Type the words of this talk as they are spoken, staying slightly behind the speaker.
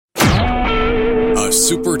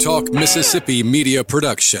SuperTalk Mississippi media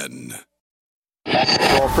production.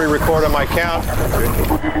 I'll pre-record on my count.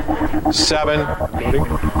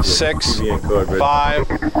 7, 6, 5,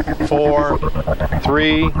 4,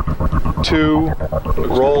 3, 2.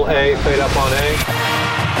 Roll A, fade up on A.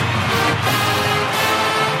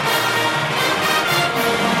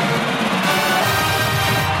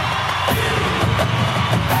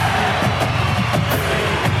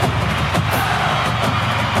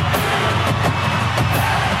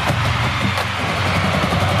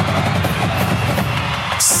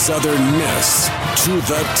 Southern Miss to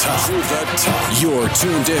the top. You're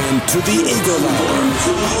tuned in to the Eagle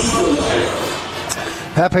Hour.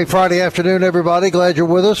 Happy Friday afternoon, everybody. Glad you're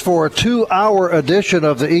with us for a 2-hour edition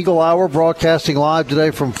of the Eagle Hour, broadcasting live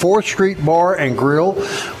today from 4th Street Bar and Grill.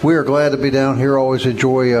 We are glad to be down here. Always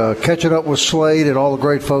enjoy catching up with Slade and all the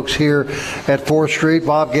great folks here at 4th Street.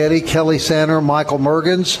 Bob Getty, Kelly Sander, Michael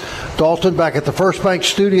Mergens, Dalton back at the First Bank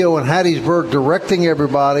Studio in Hattiesburg directing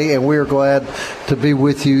everybody, and we are glad to be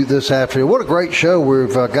with you this afternoon. What a great show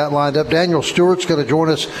we've got lined up. Daniel Stewart's going to join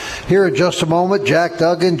us here in just a moment. Jack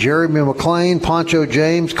Duggan, Jeremy McClain, Poncho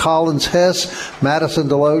James, Collins Hess, Madison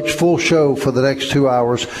Deloach. Full show for the next 2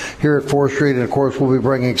 hours here at 4th Street. And, of course, we'll be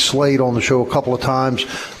bringing Slade on the show a couple of times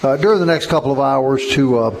during the next couple of hours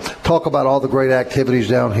to talk about all the great activities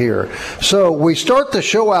down here. So we start the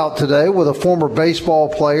show out today with a former baseball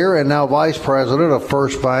player and now vice president of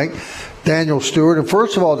First Bank, Daniel Stewart. And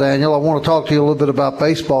first of all, Daniel, I want to talk to you a little bit about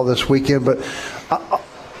baseball this weekend, but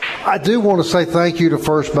I do want to say thank you to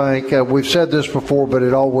First Bank. We've said this before, but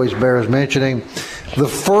it always bears mentioning. The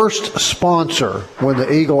first sponsor when the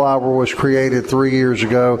Eagle Hour was created 3 years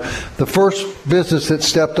ago, the first business that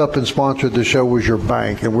stepped up and sponsored the show was your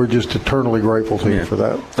bank, and we're just eternally grateful to you for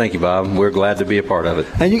that. Thank you, Bob. We're glad to be a part of it.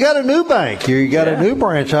 And you got a new bank. You got a new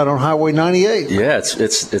branch out on Highway 98. Yeah,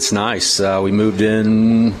 it's nice. We moved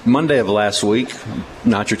in Monday of last week.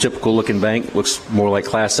 Not your typical looking bank. Looks more like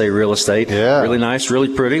Class A real estate. Yeah. Really nice,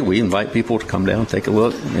 really pretty. We invite people to come down, take a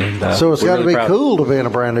look. And, so it's got to really be cool to be in a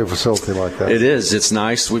brand new facility like that. It is. It's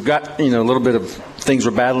nice. We've got, a little bit of things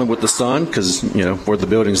we're battling with the sun because, where the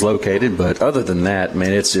building's located. But other than that,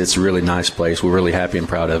 man, it's a really nice place. We're really happy and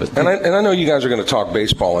proud of it. And I know you guys are going to talk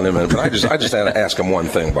baseball in a minute, but I just had to ask him one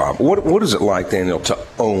thing, Bob. What is it like, Daniel, to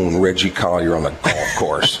own Reggie Collier on the golf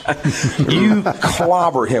course? You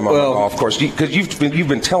clobber him on the golf course because you've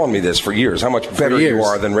been telling me this for years. How much better you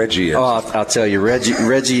are than Reggie is. Oh, I'll tell you,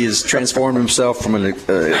 Reggie has transformed himself from an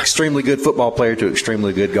extremely good football player to an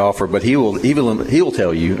extremely good golfer. But he will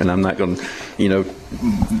tell you, and I'm not going to,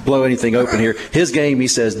 blow anything open here. His game, he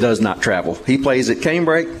says, does not travel. He plays at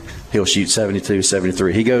Canebrake. He'll shoot 72,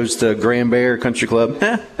 73. He goes to Grand Bear Country Club,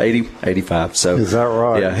 80, 85. So is that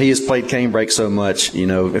right? Yeah, he has played Canebrake so much.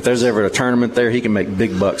 If there's ever a tournament there, he can make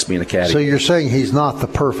big bucks being a caddy. So you're saying he's not the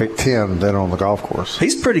perfect 10 then on the golf course?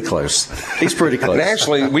 He's pretty close. And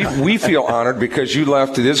actually, we feel honored because you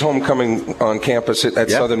left at his homecoming on campus at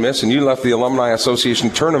Southern Miss, and you left the Alumni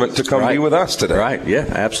Association tournament to come be with us today. Right, yeah,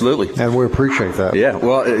 absolutely. And we appreciate that. Yeah,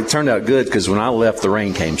 well, it turned out good because when I left, the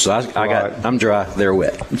rain came. So I'm dry, they're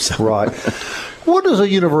wet. So. Right. What does a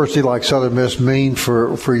university like Southern Miss mean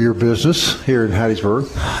for your business here in Hattiesburg?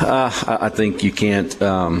 I think you can't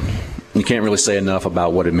really say enough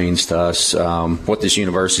about what it means to us, what this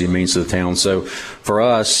university means to the town. So for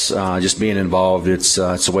us, just being involved, it's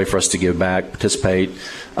a way for us to give back, participate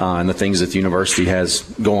in the things that the university has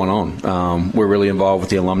going on. We're really involved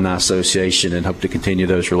with the Alumni Association and hope to continue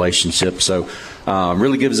those relationships. So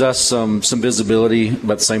really gives us some visibility,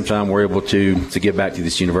 but at the same time, we're able to give back to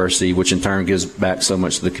this university, which in turn gives back so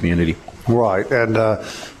much to the community. Right. And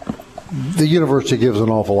the university gives an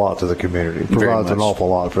awful lot to the community, provides an awful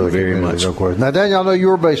lot for the community. No question. Now, Daniel, I know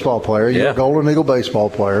you're a baseball player. You're a Golden Eagle baseball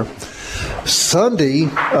player. Sunday,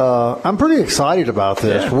 I'm pretty excited about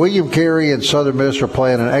this. Yeah. William Carey and Southern Miss are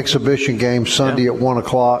playing an exhibition game Sunday at 1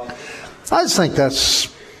 o'clock. I just think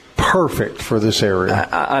that's perfect for this area.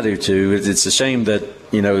 I do, too. It's a shame that,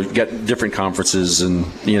 you've got different conferences, and,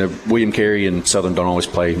 William Carey and Southern don't always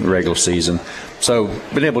play regular season. So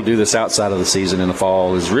being able to do this outside of the season in the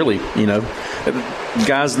fall is really,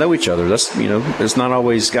 guys know each other. That's, it's not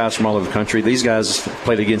always guys from all over the country. These guys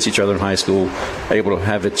played against each other in high school, able to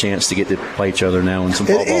have a chance to get to play each other now in some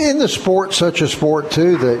fall ball. In the sport, such a sport,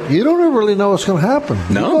 too, that you don't ever really know what's going to happen.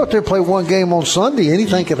 No. You go out there and play one game on Sunday,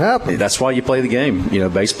 anything can happen. That's why you play the game.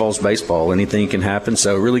 Baseball's baseball. Anything can happen.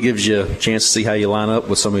 So it really gives you a chance to see how you line up up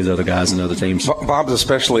with some of these other guys and other teams. Bob's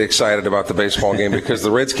especially excited about the baseball game because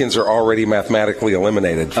the Redskins are already mathematically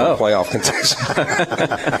eliminated from playoff contention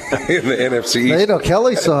in the NFC East. You know,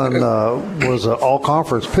 Kelly's son was an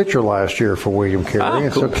all-conference pitcher last year for William Carey.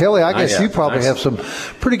 Cool. So, Kelly, I guess you probably have some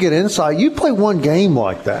pretty good insight. You play one game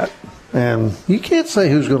like that, and you can't say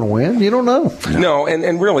who's going to win. You don't know. No,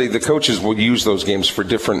 and really, the coaches will use those games for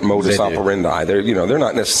different modus operandi. They're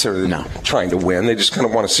not necessarily trying to win. They just kind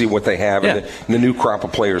of want to see what they have and the new crop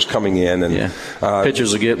of players coming in. And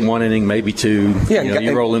pitchers will get one inning, maybe two. Yeah,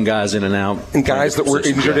 you roll them guys in and out. And guys that were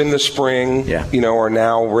injured in the spring, are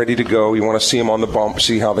now ready to go. You want to see them on the bump,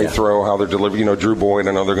 see how they throw, how they're delivered. Drew Boyd.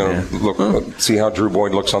 I know they're going to see how Drew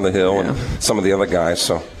Boyd looks on the hill, and some of the other guys.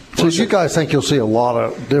 So you guys think you'll see a lot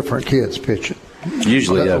of different kids pitching?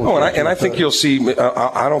 Usually, yeah. Oh, and I think you'll see.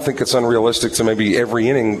 I don't think it's unrealistic to maybe every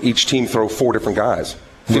inning each team throw 4 different guys.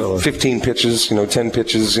 15 pitches, 10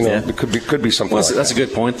 pitches, it could be something like that. That's a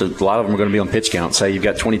good point. A lot of them are going to be on pitch count. Say you've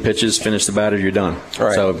got 20 pitches, finish the batter, you're done.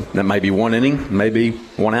 Right. So that may be one inning, maybe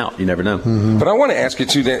one out. You never know. Mm-hmm. But I want to ask you,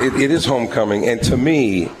 too, that it is homecoming. And to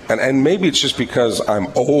me, and maybe it's just because I'm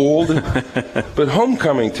old, but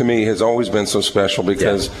homecoming to me has always been so special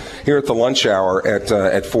because here at the lunch hour at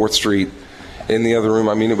 4th Street, in the other room,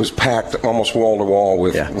 I mean, it was packed almost wall to wall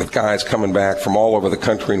with guys coming back from all over the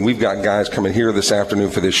country, and we've got guys coming here this afternoon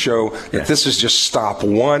for this show. That this is just stop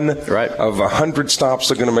one of 100 stops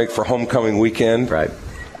they're going to make for homecoming weekend. Right.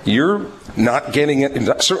 You're not getting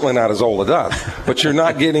it, certainly not as old as us, but you're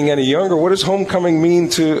not getting any younger. What does homecoming mean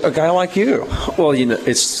to a guy like you? Well,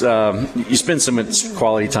 it's you spend so much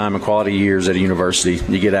quality time and quality years at a university.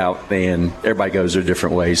 You get out and everybody goes their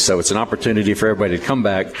different ways. So it's an opportunity for everybody to come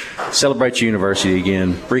back, celebrate your university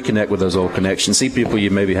again, reconnect with those old connections, see people you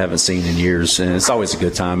maybe haven't seen in years, and it's always a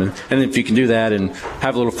good time. And if you can do that and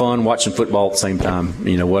have a little fun watching football at the same time,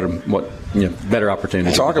 what better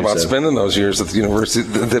opportunity. Talk about spending those years at the university.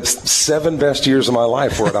 The 7 best years of my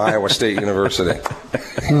life were at Iowa State University.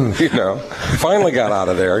 Finally got out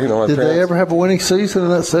of there. Did they ever have a winning season in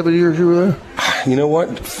that 7 years you were there? You know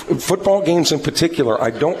what? Football games in particular,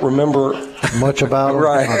 I don't remember much about them.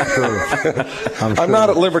 Right. I'm sure. I'm not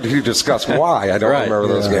at liberty to discuss why I don't remember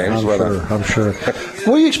those games. I'm sure.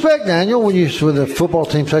 What do you expect, Daniel, when the football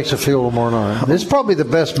team takes the field tomorrow night? This is probably the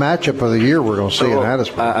best matchup of the year we're going to see in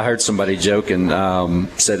Hattiesburg. I heard somebody joke and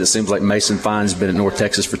said it seems like Mason Fine's been at North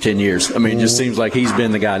Texas for 10 years. I mean, it just seems like he's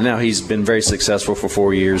been the guy. Now he's been very successful for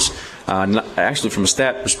 4 years. Actually, from a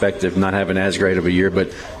stat perspective, not having as great of a year.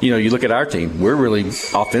 But, you look at our team. We're really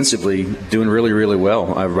offensively doing really, really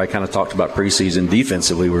well. Everybody kind of talked about preseason.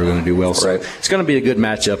 Defensively, we're going to do well. So it's going to be a good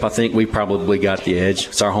matchup. I think we probably got the edge.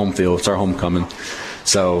 It's our home field. It's our homecoming.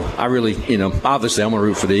 So I really, obviously I'm going to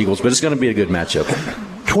root for the Eagles, but it's going to be a good matchup.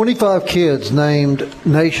 25 kids named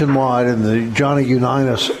nationwide in the Johnny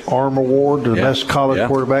Unitas Arm Award to the best college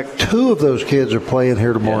quarterback. 2 of those kids are playing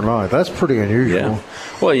here tomorrow night. That's pretty unusual. Yeah.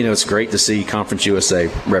 Well, it's great to see Conference USA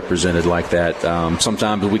represented like that.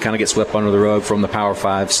 Sometimes we kind of get swept under the rug from the Power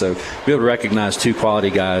 5, so to be able to recognize 2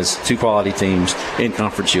 quality guys, 2 quality teams in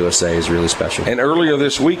Conference USA is really special. And earlier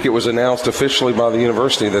this week, it was announced officially by the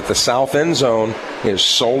university that the South End Zone is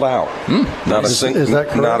sold out. Is that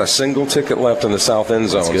correct? Not a single ticket left in the South End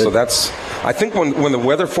Zone. So I think when the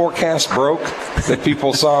weather forecast broke, that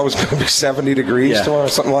people saw it was going to be 70 degrees tomorrow or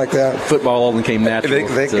something like that. Football only came natural.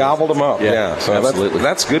 They gobbled them up. Yeah, so absolutely.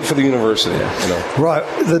 That's good for the university. Right.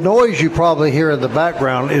 The noise you probably hear in the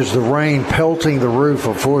background is the rain pelting the roof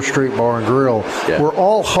of 4th Street Bar and Grill. Yeah. We're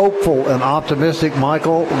all hopeful and optimistic,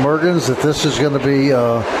 Michael Mergens, that this is going to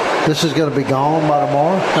be gone by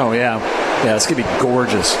tomorrow. Oh yeah, it's going to be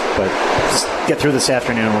gorgeous, but just get through this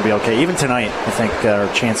afternoon and we'll be okay. Even tonight, I think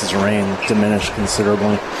our chances of rain diminished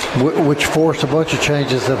considerably. Which forced a bunch of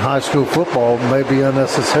changes in high school football, maybe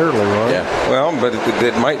unnecessarily, right? Yeah. Well, but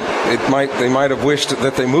they might have wished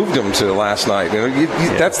that they moved them to last night.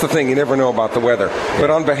 That's the thing. You never know about the weather. But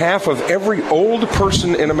on behalf of every old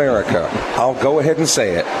person in America, I'll go ahead and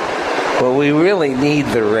say it. Well, we really need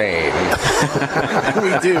the rain.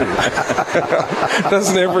 We do.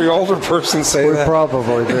 Doesn't every older person say that? We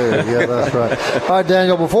probably do. Yeah, that's right. All right,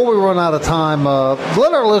 Daniel, before we run out of time,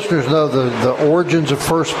 let our listeners know the origins of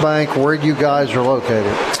First Bank, where you guys are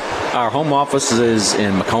located. Our home office is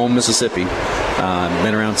in Macomb, Mississippi.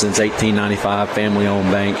 Been around since 1895,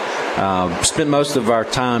 family-owned bank. Spent most of our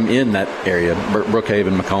time in that area,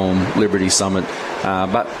 Brookhaven, Macomb, Liberty, Summit.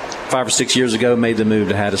 About 5 or 6 years ago, made the move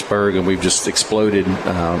to Hattiesburg, and we've just exploded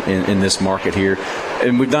in this market here.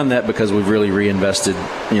 And we've done that because we've really reinvested,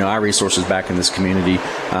 our resources back in this community.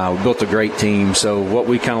 We built a great team. So what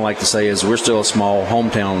we kind of like to say is we're still a small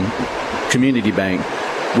hometown community bank,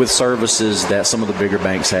 with services that some of the bigger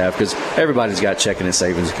banks have, because everybody's got checking and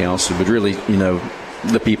savings accounts, but really,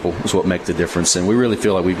 the people is what make the difference, and we really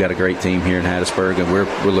feel like we've got a great team here in Hattiesburg, and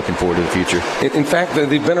we're looking forward to the future. In fact,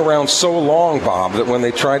 they've been around so long, Bob, that when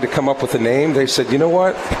they tried to come up with a name, they said, you know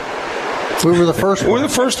what? We were the first one. We're the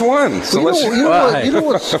first one. So you know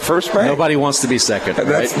what's the first bank. Nobody wants to be second,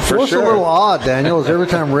 right? For what's sure. a little odd, Daniel, is every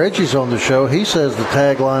time Reggie's on the show, he says the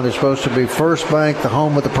tagline is supposed to be "First Bank, the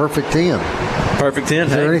home of the perfect 10." Perfect 10.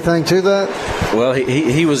 Is there anything to that? Well,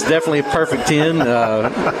 he was definitely a perfect 10.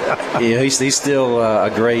 He's still a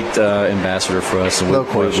great ambassador for us, and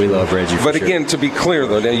we love Reggie. But again, to be clear,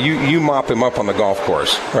 though, you mop him up on the golf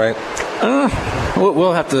course, right?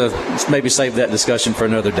 We'll have to maybe save that discussion for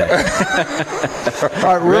another day.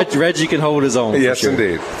 All right, Reggie can hold his own. Yes, sure.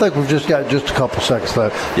 indeed. I think we've just got just a couple seconds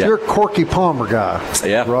left. Yeah. You're a Corky Palmer guy.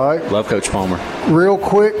 Yeah. Right? Love Coach Palmer. Real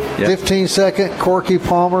quick, Yeah. 15-second Corky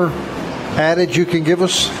Palmer adage you can give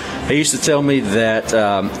us? He used to tell me that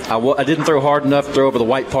I didn't throw hard enough to throw over the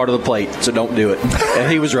white part of the plate, so don't do it. And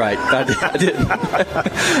he was right. I didn't.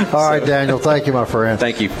 All right, Daniel. Thank you, my friend.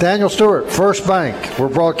 Thank you. Daniel Stewart, First Bank. We're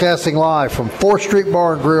broadcasting live from 4th Street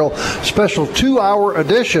Bar and Grill, special 2-hour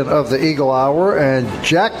edition of the Eagle Hour. And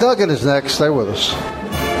Jack Duggan is next. Stay with us.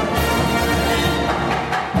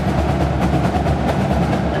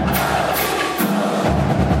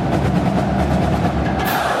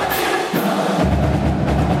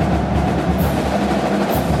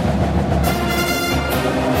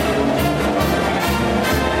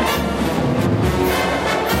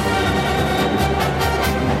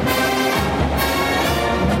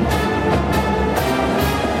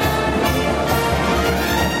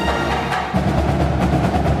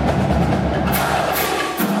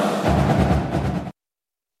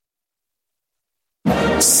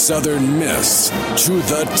 Southern Miss to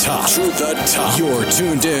the top. To the top. You're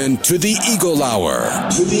tuned in to the Eagle Hour.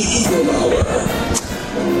 To the Eagle Hour.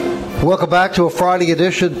 Welcome back to a Friday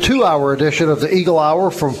edition, 2-hour edition of the Eagle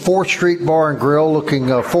Hour from 4th Street Bar and Grill. Looking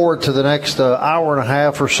forward to the next hour and a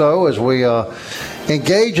half or so as we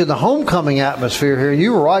engage in the homecoming atmosphere here.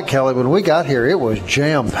 You were right, Kelly. When we got here, it was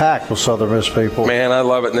jam-packed with Southern Miss people. Man, I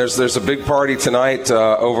love it. And there's a big party tonight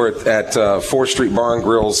over at 4th Street Bar and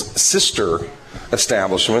Grill's sister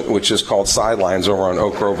establishment, which is called Sidelines over on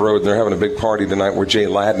Oak Grove Road. And they're having a big party tonight where Jay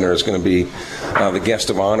Ladner is going to be the guest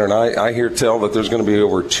of honor. And I hear tell that there's going to be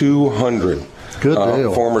over 200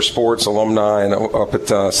 former sports alumni up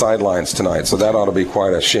at Sidelines tonight. So that ought to be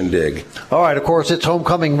quite a shindig. All right, of course, it's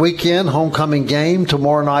homecoming weekend, homecoming game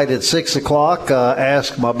tomorrow night at 6 o'clock.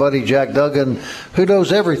 Ask my buddy Jack Duggan, who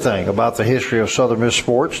knows everything about the history of Southern Miss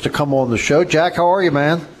sports, to come on the show. Jack, how are you,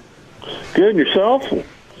 man? Good, yourself?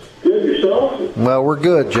 Well, we're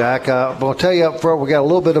good, Jack. I'm going to tell you up front, we got a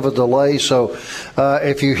little bit of a delay, so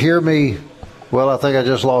if you hear me, well, I think I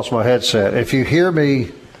just lost my headset. If you hear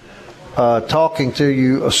me talking to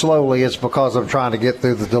you slowly, it's because I'm trying to get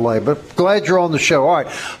through the delay. But glad you're on the show. All right,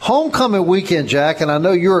 homecoming weekend, Jack, and I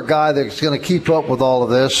know you're a guy that's going to keep up with all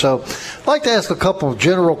of this, so I'd like to ask a couple of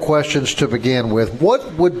general questions to begin with.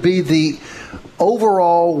 What would be the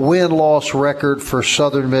overall win-loss record for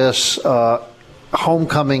Southern Miss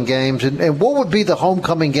homecoming games, and what would be the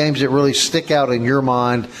homecoming games that really stick out in your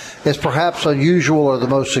mind as perhaps unusual or the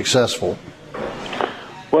most successful?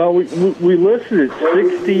 Well, we listed at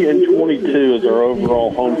 60 and 22 as our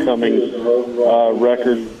overall homecoming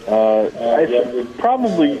record. It's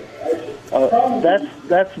probably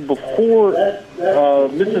that's before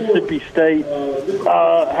Mississippi State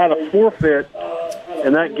had a forfeit,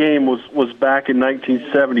 and that game was back in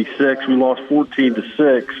 1976. We lost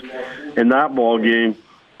 14-6 in that ball game,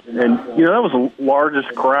 and that was the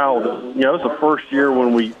largest crowd. It was the first year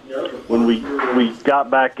when we got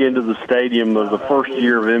back into the stadium. It was the first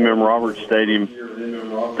year of M.M. Roberts Stadium,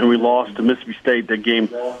 and we lost to Mississippi State. That game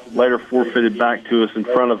later forfeited back to us in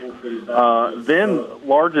front of then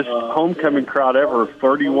largest homecoming crowd ever,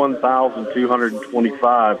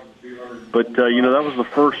 31,225. But that was the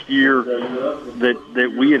first year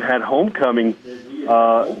that we had homecoming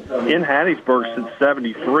in Hattiesburg since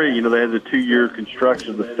 '73. They had the 2-year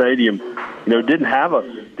construction of the stadium. Didn't have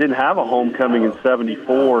a homecoming in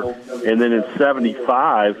 '74, and then in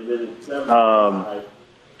 '75,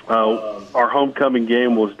 our homecoming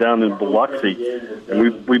game was down in Biloxi,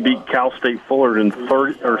 and we beat Cal State Fullerton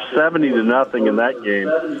 70-0 in that game.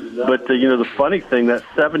 But the funny thing, that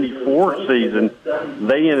 '74 season,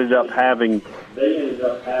 they ended up having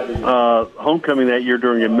homecoming that year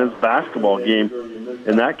during a men's basketball game,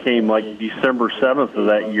 and that came like December 7th of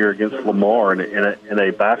that year against Lamar in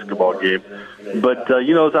a basketball game. But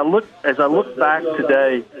as I look back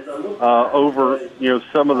today over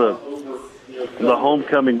some of the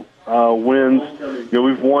homecoming wins.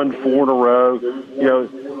 We've won 4 in a row.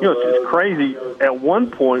 It's crazy. At one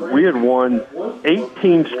point, we had won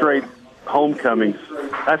 18 straight homecomings.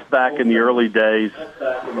 That's back in the early days,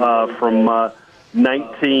 from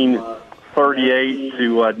 1938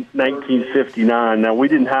 to 1959. Now we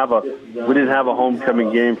didn't have a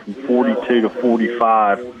homecoming game from 42 to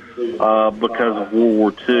 45 because of World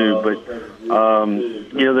War II. But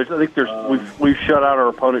we've shut out our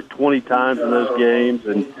opponent 20 times in those games,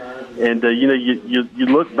 and you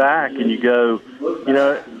look back and you go,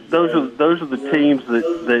 those are the teams that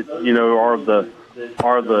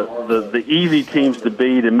are the easy teams to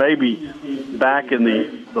beat, and maybe back in the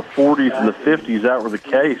 40s and the 50s that were the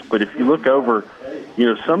case. But if you look over,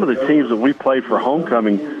 some of the teams that we played for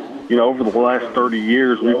homecoming, over the last 30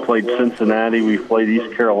 years, we played Cincinnati, we played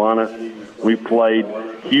East Carolina, we played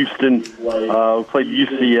Houston, we played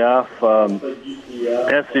UCF,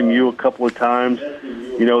 SMU a couple of times.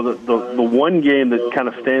 The one game that kind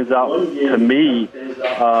of stands out to me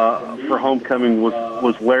for homecoming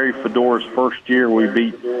was Larry Fedora's first year. We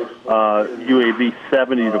beat UAB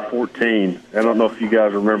 70-14. I don't know if you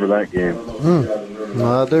guys remember that game.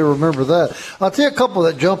 I do remember that. I'll tell you a couple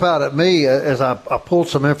that jump out at me as I pulled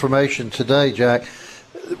some information today, Jack.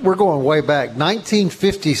 We're going way back.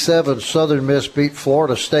 1957, Southern Miss beat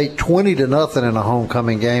Florida State 20-0 in a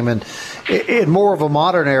homecoming game. And in more of a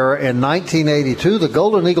modern era, in 1982, the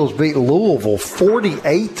Golden Eagles beat Louisville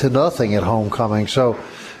 48-0 at homecoming. So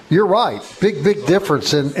you're right. Big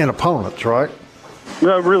difference in opponents, right?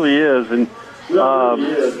 No, it really is. And,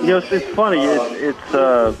 it's funny.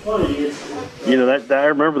 I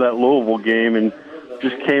remember that Louisville game and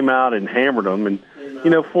just came out and hammered them. And,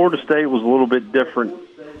 Florida State was a little bit different.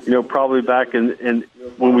 Probably back in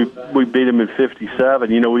when we beat them in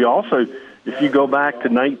 57. We also, if you go back to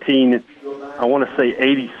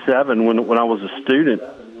 87 when I was a student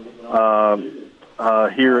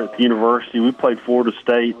here at the university, we played Florida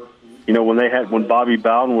State. When Bobby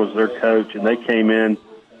Bowden was their coach and they came in.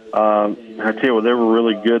 I tell you what, they were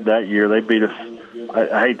really good that year. They beat us.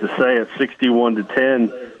 I hate to say it,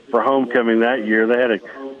 61-10 for homecoming that year. They had a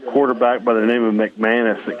quarterback by the name of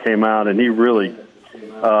McManus that came out, and he really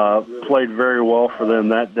played very well for them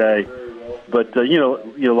that day. But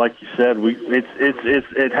like you said,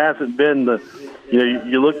 it hasn't been the.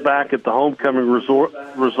 You look back at the homecoming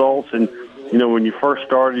results, and when you first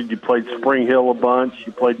started, you played Spring Hill a bunch,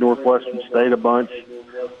 you played Northwestern State a bunch.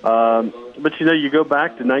 But you go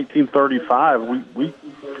back to 1935,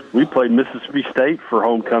 we played Mississippi State for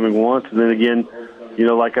homecoming once, and then again,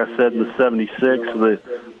 like I said in the '76,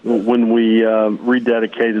 when we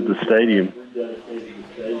rededicated the stadium.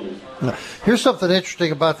 Here's something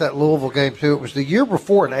interesting about that Louisville game, too. It was the year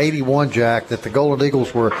before in 81, Jack, that the Golden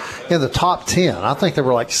Eagles were in the top 10. I think they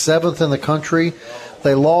were like 7th in the country.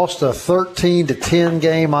 They lost a 13-10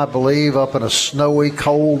 game, I believe, up in a snowy,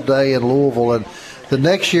 cold day in Louisville. And the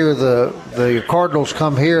next year, the Cardinals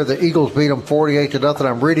come here. The Eagles beat them 48-0.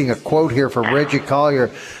 I'm reading a quote here from Reggie Collier.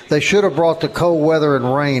 They should have brought the cold weather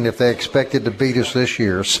and rain if they expected to beat us this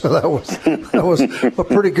year. So that was a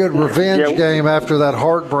pretty good revenge game after that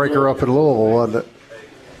heartbreaker up in Louisville, wasn't it?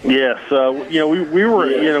 Yes, we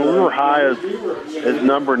were high as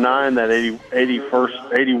number 9 that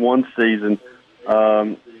 81 season,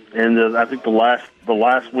 and I think the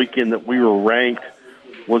last weekend that we were ranked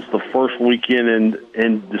was the first weekend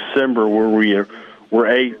in December where we're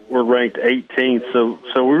ranked 18th. So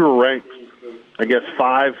we were ranked, I guess,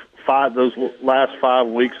 five those last 5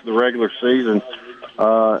 weeks of the regular season,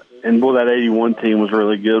 and boy, that 81 team was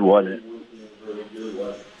really good, wasn't it?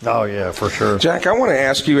 Oh yeah, for sure. Jack, I want to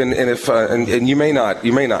ask you, and if and you may not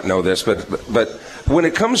know this, but when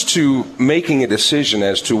it comes to making a decision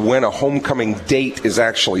as to when a homecoming date is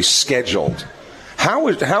actually scheduled, how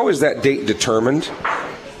is that date determined?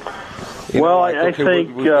 I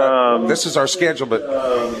think this is our schedule, but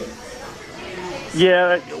I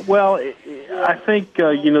think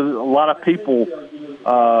a lot of people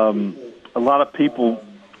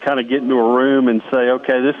kind of get into a room and say,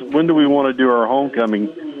 okay, when do we want to do our homecoming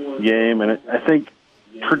game? And I think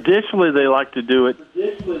traditionally they like to do it,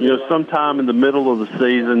 sometime in the middle of the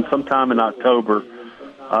season, sometime in October.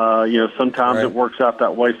 Sometimes it works out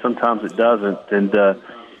that way, sometimes it doesn't, and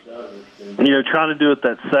trying to do it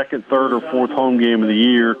that second, third, or fourth home game of the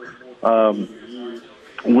year, where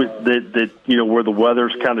the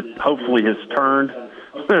weather's kind of hopefully has turned.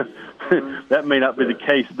 That may not be the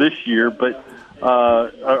case this year, but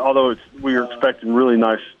although we are expecting really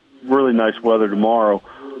nice weather tomorrow,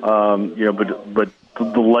 but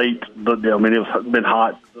it's been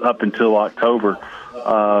hot up until October.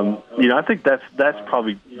 I think that's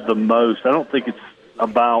probably the most. I don't think it's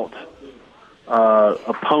about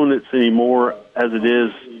opponents anymore as it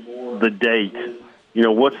is the date.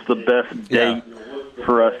 What's the best date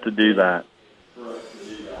for us to do that?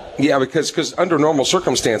 Yeah, because under normal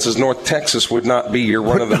circumstances, North Texas would not be your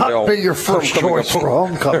run-of-the-mill. Would not be your first choice for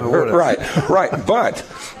homecoming, would it? Right. But,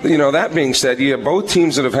 that being said, you have both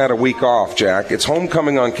teams that have had a week off, Jack. It's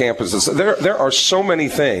homecoming on campuses. There are so many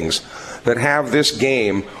things that have this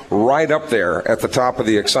game right up there at the top of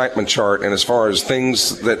the excitement chart, and as far as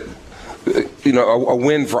things that, a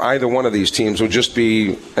win for either one of these teams would just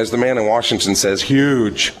be, as the man in Washington says,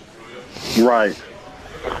 huge. Right.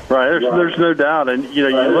 There's no doubt, and you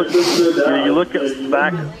look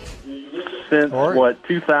back since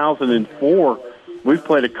 2004, we've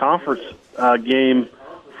played a conference game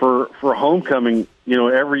for homecoming.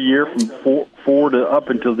 Every year from four to up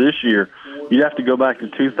until this year. You'd have to go back to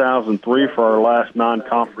 2003 for our last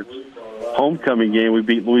non-conference homecoming game. We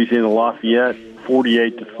beat Louisiana Lafayette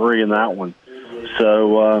 48-3 in that one.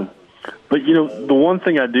 So, but the one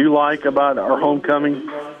thing I do like about our homecoming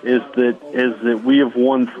is that we have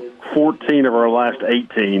won 14 of our last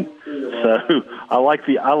 18. So I like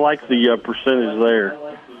the percentage there.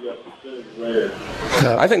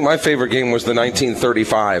 I think my favorite game was the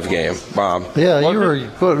 1935 game, Bob. Yeah, you were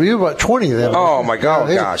about 20 then. Oh my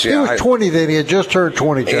gosh! He was 20 then. He had just turned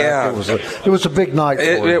 20. Jack. Yeah, it was a big night for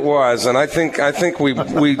him. It was, and I think we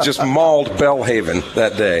just mauled Bellhaven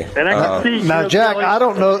that day. And I can see now, Jack. Kelly, I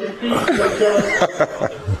don't know.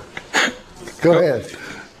 Go ahead.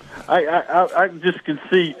 I just can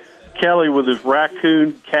see Kelly with his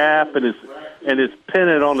raccoon cap and his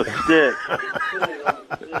pennant on a stick.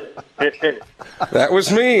 That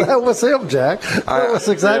was me. That was him, Jack. That was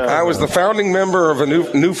exactly. I was the founding member of a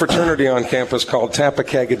new fraternity on campus called Tappa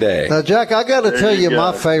Keg a Day. Now, Jack, I got to tell you,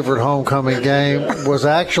 my favorite homecoming game was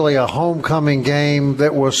actually a homecoming game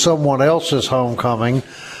that was someone else's homecoming.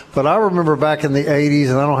 But I remember back in the 80s,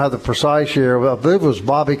 and I don't have the precise year, but I believe it was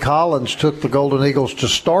Bobby Collins took the Golden Eagles to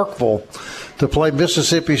Starkville to play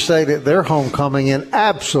Mississippi State at their homecoming and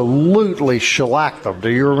absolutely shellacked them. Do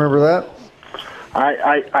you remember that?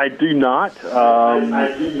 I do not.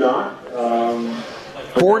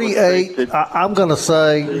 48. I'm going to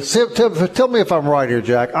say. Tell me if I'm right here,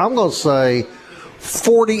 Jack. I'm going to say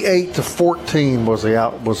 48-14 was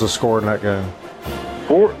the score in that game.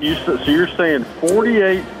 So you're saying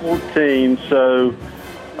 48-14. So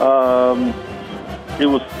it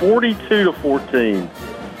was 42-14.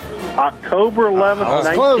 October 11th,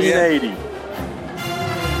 1980. Yeah.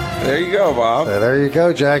 There you go, Bob. There you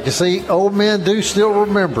go, Jack. You see, old men do still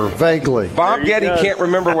remember, vaguely. Bob Getty can't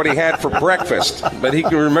remember what he had for breakfast, but he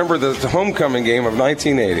can remember the homecoming game of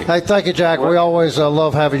 1980. Hey, thank you, Jack. We always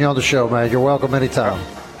love having you on the show, man. You're welcome anytime.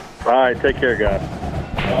 All right, take care, guys.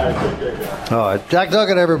 All right, Jack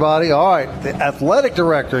Duggan, everybody. All right, the athletic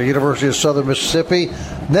director, University of Southern Mississippi.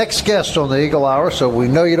 Next guest on the Eagle Hour, so we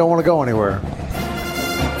know you don't want to go anywhere.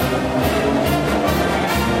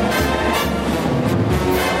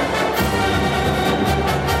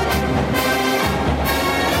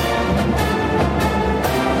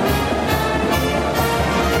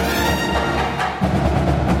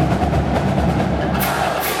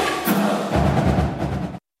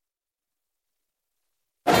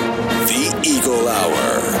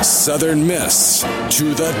 Southern Miss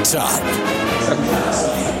to the top.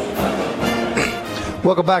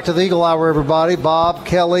 Welcome back to the Eagle Hour, everybody. Bob,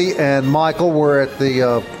 Kelly, and Michael. We're at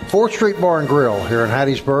the 4th Street Bar and Grill here in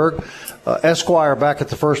Hattiesburg. Esquire back at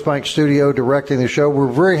the First Bank Studio directing the show. We're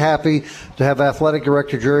very happy to have Athletic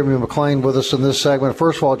Director Jeremy McClain with us in this segment.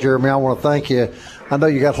 First of all, Jeremy, I want to thank you. I know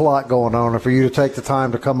you got a lot going on, and for you to take the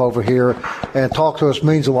time to come over here and talk to us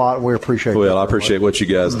means a lot, and we appreciate it. Well, I appreciate what you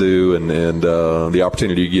guys do and the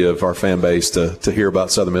opportunity you give our fan base to hear about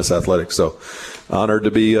Southern Miss Athletics. So honored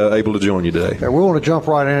to be able to join you today. We want to jump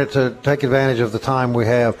right in it to take advantage of the time we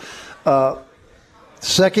have.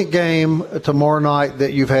 Second game tomorrow night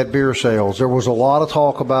that you've had beer sales. There was a lot of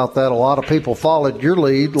talk about that. A lot of people followed your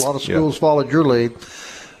lead. A lot of schools followed your lead.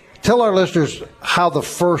 Tell our listeners how the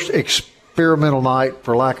first experimental night,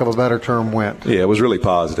 for lack of a better term, went. Yeah, it was really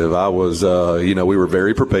positive. I was, we were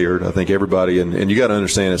very prepared. I think everybody, and you got to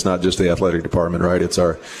understand, it's not just the athletic department, right? It's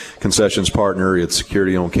our concessions partner, it's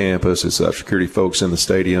security on campus, it's our security folks in the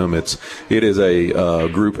stadium. It is a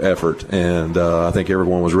group effort, and I think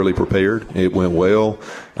everyone was really prepared. It went well.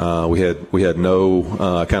 We had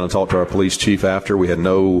no. I kind of talked to our police chief after. We had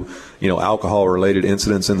no, alcohol related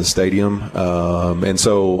incidents in the stadium, and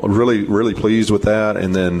so really, really pleased with that.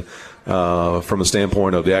 And then. from the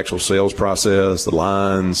standpoint of the actual sales process, the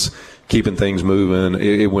lines, keeping things moving,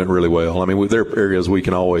 it went really well. I mean, there are areas we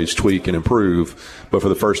can always tweak and improve, but for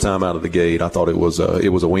the first time out of the gate, I thought it was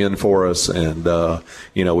a win for us, and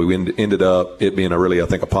we ended up it being I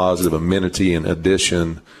think a positive amenity and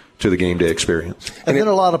addition to the game day experience. And then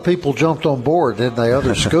a lot of people jumped on board, didn't they?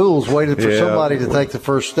 Other schools waited for somebody to take the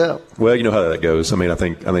first step. Well, you know how that goes. I mean, I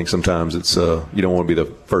think sometimes it's you don't want to be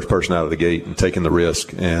the first person out of the gate and taking the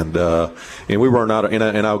risk. And we weren't out.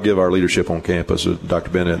 And I'll give our leadership on campus,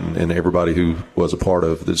 Dr. Bennett and everybody who was a part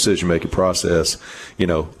of the decision making process. We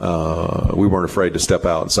weren't afraid to step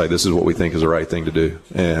out and say this is what we think is the right thing to do.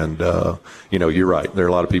 And you're right. There are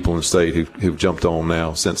a lot of people in the state who've jumped on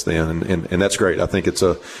now since then, and that's great. I think it's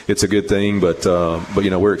a good thing, but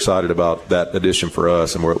we're excited about that addition for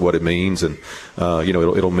us and what it means, and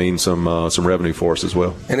it'll mean some revenue for us as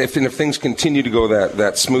well. And if things continue to go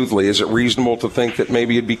that smoothly, is it reasonable to think that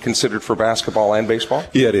maybe it'd be considered for basketball and baseball?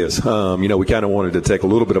 Yeah, it is. We kind of wanted to take a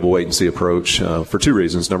little bit of a wait and see approach for two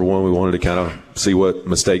reasons. Number one, we wanted to kind of see what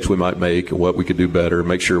mistakes we might make and what we could do better,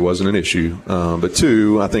 make sure it wasn't an issue. But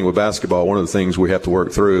two, I think with basketball, one of the things we have to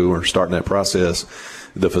work through or starting that process,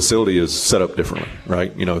 the facility is set up differently,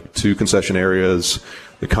 right? 2 concession areas.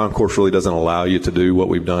 The concourse really doesn't allow you to do what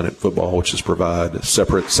we've done at football, which is provide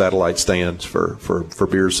separate satellite stands for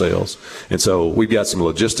beer sales. And so we've got some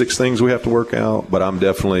logistics things we have to work out, but I'm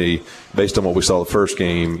definitely, based on what we saw the first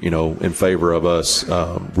game, in favor of us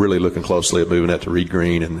really looking closely at moving that to Reed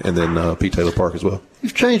Green and then Pete Taylor Park as well.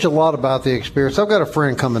 You've changed a lot about the experience. I've got a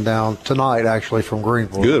friend coming down tonight, actually, from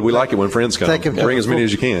Greenville. Good. We like it when friends come. Bring as many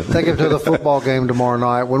as you can. Take him to the football game tomorrow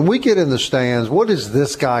night. When we get in the stands, what is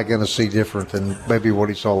this guy going to see different than maybe what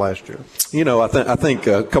he saw last year? I think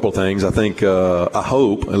a couple of things. I think I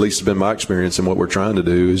hope, at least it's been my experience, and what we're trying to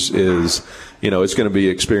do is it's going to be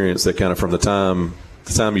an experience that kind of from the time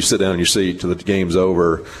you sit down in your seat till the game's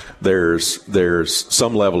over, there's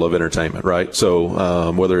some level of entertainment, right?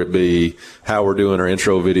 So whether it be how we're doing our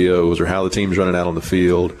intro videos or how the team's running out on the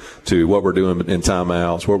field to what we're doing in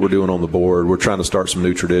timeouts, what we're doing on the board, we're trying to start some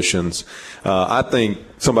new traditions. I think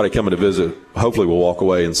somebody coming to visit hopefully will walk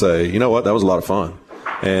away and say, you know what, that was a lot of fun.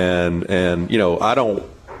 And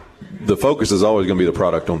the focus is always going to be the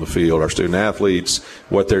product on the field, our student athletes,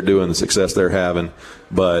 what they're doing, the success they're having.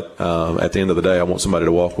 But at the end of the day, I want somebody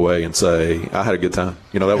to walk away and say, I had a good time.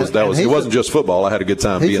 It wasn't just football. I had a good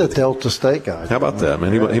time. He's a Delta State guy. How about that,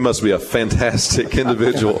 man? He must be a fantastic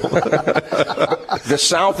individual. The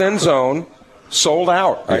south end zone sold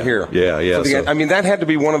out, I hear. Yeah. That had to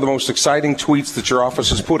be one of the most exciting tweets that your office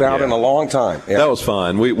has put out in a long time. Yeah. That was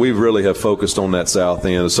fun. We really have focused on that south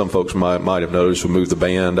end. Some folks might have noticed we moved the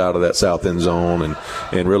band out of that south end zone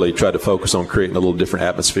and really tried to focus on creating a little different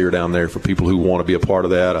atmosphere down there for people who want to be a part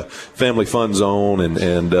of that, a family fun zone.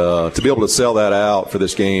 And to be able to sell that out for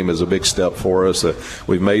this game is a big step for us.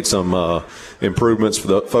 We've made some improvements for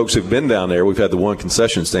the folks who've been down there. We've had the one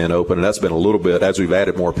concession stand open, and that's been a little bit, as we've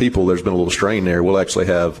added more people, there's been a little strain there. We'll actually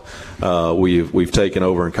have we've taken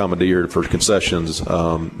over and commandeered for concessions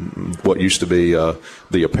what used to be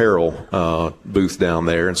the apparel booth down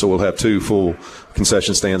there, and so we'll have 2 full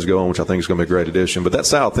concession stands going, which I think is going to be a great addition. But that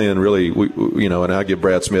south end really, and I give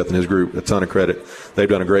Brad Smith and his group a ton of credit. They've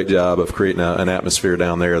done a great job of creating an atmosphere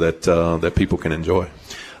down there that people can enjoy.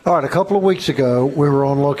 All right, a couple of weeks ago, we were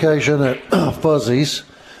on location at Fuzzy's.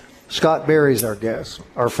 Scott Berry's our guest,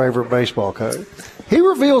 our favorite baseball coach. He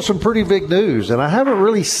revealed some pretty big news, and I haven't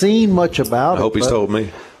really seen much about it. I hope he's told me.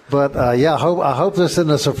 But, I hope this isn't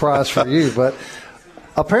a surprise for you. But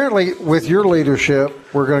apparently, with your leadership,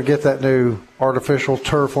 we're going to get that new artificial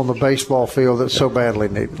turf on the baseball field that's so badly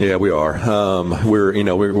needed. Yeah, we are. And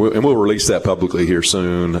we'll release that publicly here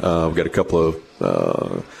soon. We've got a couple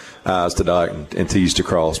of I's to dot and T's to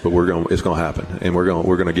cross, but it's going to happen, and we're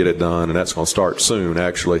going to get it done, and that's going to start soon,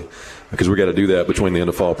 actually, because we got to do that between the end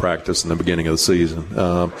of fall practice and the beginning of the season.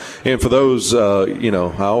 And for those,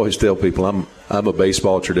 I always tell people I'm a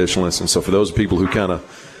baseball traditionalist, and so for those people who kind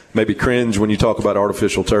of maybe cringe when you talk about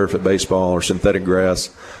artificial turf at baseball or synthetic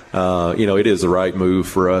grass, it is the right move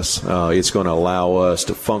for us. It's going to allow us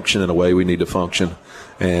to function in a way we need to function.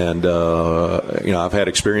 And, I've had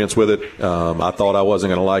experience with it. I thought I wasn't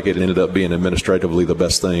going to like it. It ended up being administratively the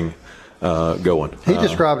best thing going. He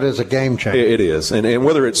described it as a game changer. It is. And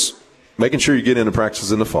whether it's making sure you get into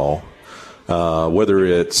practices in the fall, whether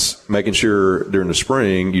it's making sure during the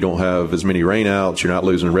spring you don't have as many rainouts, you're not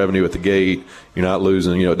losing revenue at the gate, you're not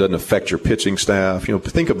losing, it doesn't affect your pitching staff.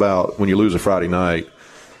 Think about when you lose a Friday night,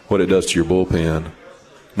 what it does to your bullpen.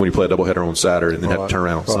 when you play a doubleheader on Saturday and then have to turn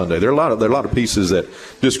around on Sunday. There are a lot of pieces that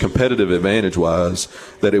just competitive advantage wise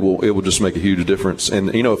that it will just make a huge difference.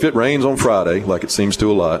 And if it rains on Friday, like it seems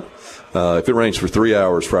to a lot, if it rains for 3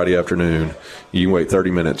 hours Friday afternoon, you can wait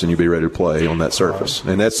 30 minutes and you'll be ready to play on that surface.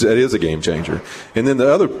 And that is a game changer. And then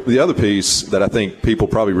the other piece that I think people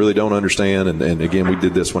probably really don't understand, and again, we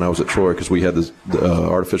did this when I was at Troy because we had the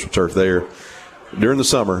artificial turf there. During the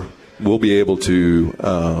summer, we'll be able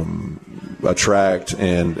to attract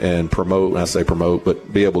and promote, and I say promote,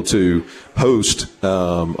 but be able to host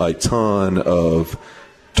a ton of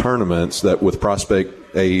tournaments that with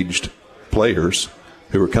prospect-aged players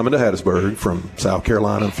who are coming to Hattiesburg from South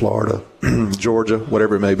Carolina, Florida, Georgia,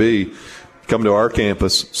 whatever it may be, come to our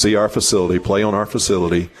campus, see our facility, play on our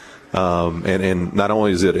facility, and not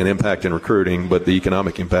only is it an impact in recruiting, but the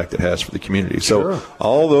economic impact it has for the community. Sure. So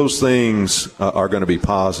all those things are going to be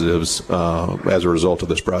positives as a result of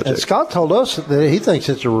this project. And Scott told us that he thinks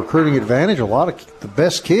it's a recruiting advantage. A lot of the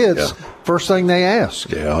best kids, first thing they ask.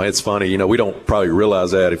 Yeah, it's funny. We don't probably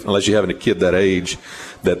realize that unless you have a kid that age,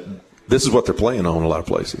 that this is what they're playing on a lot of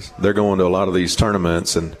places. They're going to a lot of these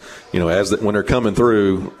tournaments, and when they're coming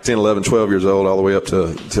through 10, 11, 12 years old all the way up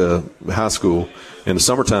to high school, in the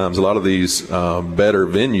summer times, a lot of these better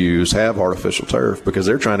venues have artificial turf because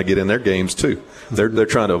they're trying to get in their games too. They're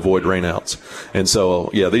trying to avoid rainouts. And so,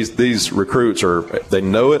 these recruits they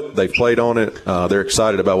know it, they've played on it, they're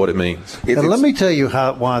excited about what it means. And let me tell you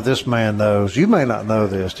why this man knows. You may not know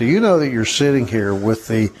this. Do you know that you're sitting here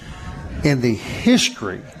in the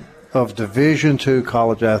history of Division II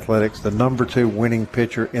college athletics, the number 2 winning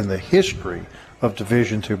pitcher in the history of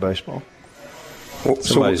Division II baseball? Well,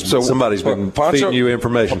 somebody's been feeding you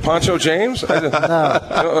information. Poncho James? No,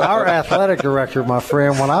 our athletic director, my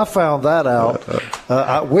friend, when I found that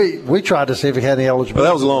out, we tried to see if he had any eligibility. Well,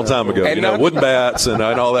 that was a long time ago. Wooden bats and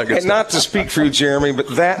all that good and stuff. Not to speak for you, Jeremy, but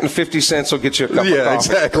that and 50 cents will get you a cup of coffee. Yeah,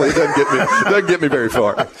 exactly. It doesn't get me very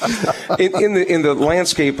far. In the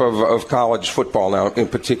landscape of college football now in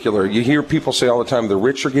particular, you hear people say all the time the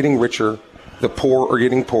rich are getting richer, the poor are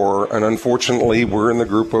getting poorer, and unfortunately we're in the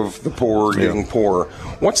group of the poor getting poorer.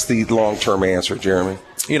 What's the long-term answer, Jeremy?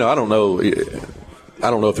 I don't know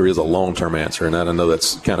if there is a long-term answer, and I know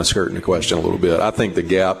that's kind of skirting the question a little bit. I think the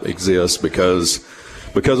gap exists because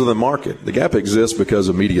of the market. The gap exists because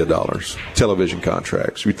of media dollars, television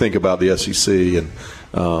contracts. We think about the SEC, and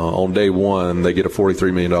on day one, they get a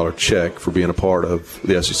 $43 million check for being a part of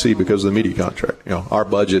the SEC because of the media contract. Our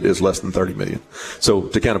budget is less than $30 million. So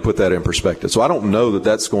to kind of put that in perspective. So I don't know that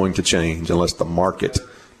that's going to change unless the market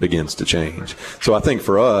begins to change. So I think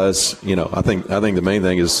for us, I think the main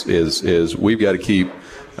thing is we've got to keep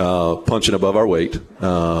punching above our weight,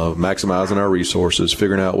 maximizing our resources,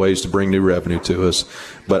 figuring out ways to bring new revenue to us.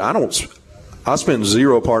 But I spend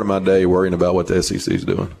zero part of my day worrying about what the SEC is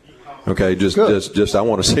doing. Okay, just I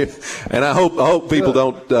want to see it, and I hope people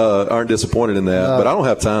aren't disappointed in that. But I don't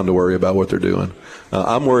have time to worry about what they're doing.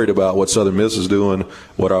 I'm worried about what Southern Miss is doing,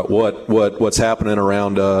 what's happening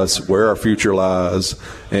around us, where our future lies,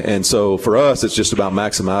 and so for us, it's just about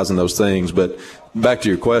maximizing those things. But back to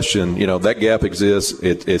your question, that gap exists.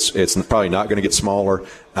 It's probably not going to get smaller.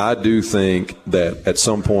 I do think that at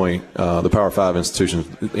some point, the Power 5 institutions,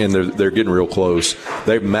 and they're getting real close,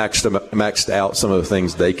 they've maxed out some of the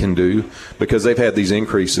things they can do because they've had these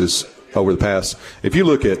increases over the past. If you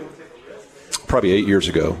look at probably 8 years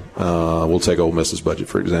ago, we'll take Ole Miss's budget,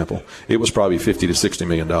 for example. It was probably $50 to $60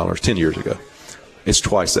 million 10 years ago. It's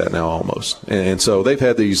twice that now almost. And so they've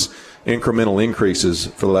had these incremental increases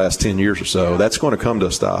for the last 10 years or so. That's going to come to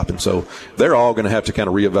a stop. And so they're all going to have to kind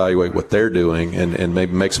of reevaluate what they're doing and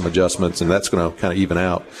maybe make some adjustments, and that's going to kind of even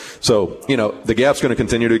out. So, the gap's going to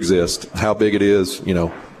continue to exist. How big it is,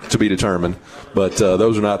 to be determined. But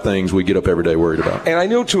those are not things we get up every day worried about. And I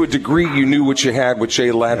know to a degree you knew what you had with Jay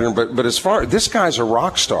Ladner, but as far this guy's a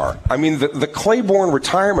rock star. I mean, the Claiborne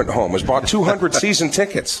Retirement Home has bought 200 season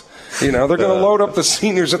tickets. They're going to load up the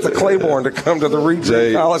seniors at the Claiborne to come to the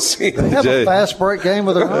Region Coliseum. They have a fast break game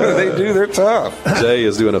of their own. They do. They're tough. Jay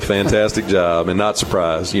is doing a fantastic job, and not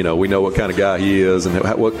surprised. We know what kind of guy he is and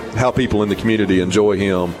how people in the community enjoy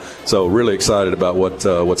him. So really excited about what's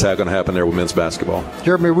going to happen there with men's basketball.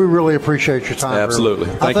 Jeremy, we really appreciate your time. Absolutely.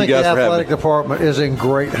 Thank you guys for having me. I think the athletic department is in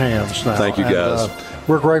great hands now. Thank you, guys.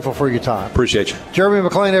 We're grateful for your time. Appreciate you. Jeremy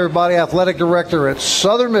McClain, everybody, athletic director at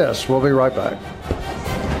Southern Miss. We'll be right back.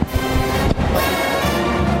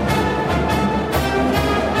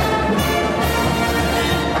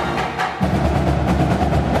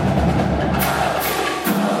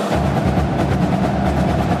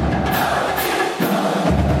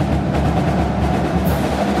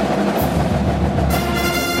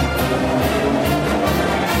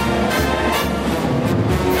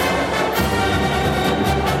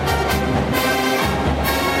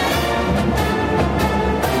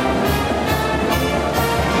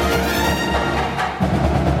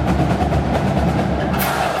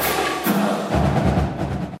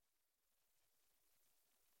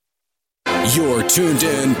 tuned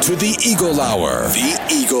in to the Eagle Hour. The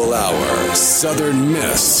Eagle Hour. Southern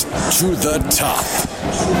Miss to the top.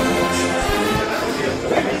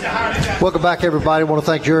 Welcome back, everybody. I want to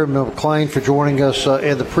thank Jeremy McClain for joining us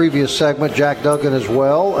in the previous segment, Jack Duggan as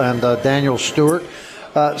well, and Daniel Stewart.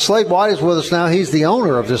 Slade White is with us now. He's the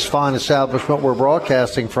owner of this fine establishment we're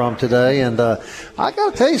broadcasting from today. And I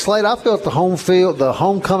got to tell you, Slade, I felt the home field, the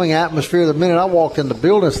homecoming atmosphere the minute I walked in the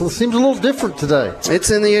building. It seems a little different today.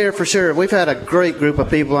 It's in the air for sure. We've had a great group of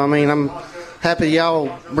people. I mean, I'm happy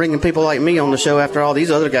y'all bringing people like me on the show after all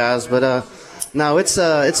these other guys. But no, it's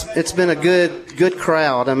been a good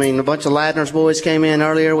crowd. I mean, a bunch of Ladner's boys came in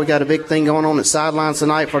earlier. We got a big thing going on at Sidelines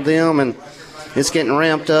tonight for them, and it's getting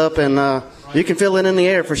ramped up, and you can feel it in the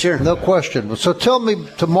air for sure. No question. So tell me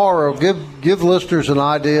tomorrow, give listeners an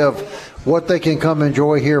idea of what they can come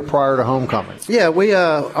enjoy here prior to homecoming. Yeah, we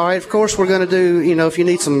all right, of course we're going to do, if you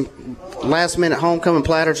need some last minute homecoming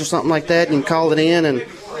platters or something like that, you can call it in and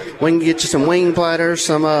we can get you some wing platters,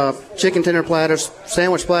 some chicken tender platters,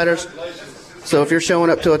 sandwich platters. So if you're showing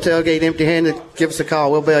up to a tailgate empty-handed, give us a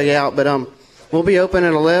call. We'll bail you out. But we'll be open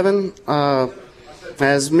at 11.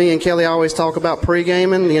 As me and Kelly always talk about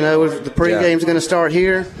pre-gaming, the pre-game's going to start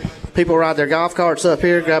here. People ride their golf carts up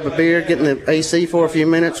here, grab a beer, get in the AC for a few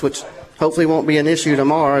minutes, which hopefully won't be an issue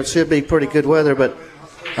tomorrow. It should be pretty good weather, but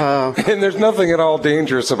and there's nothing at all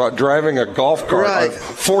dangerous about driving a golf cart on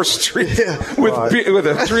 4th Street with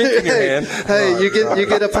a drink in your hand. Hey, you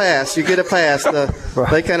get a pass. You get a pass.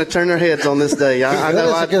 They kind of turn their heads on this day. I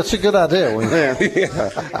know that's a good idea.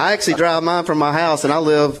 I actually drive mine from my house, and I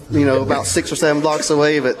live about 6 or 7 blocks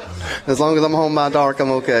away. But as long as I'm home by dark,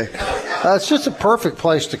 I'm okay. It's just a perfect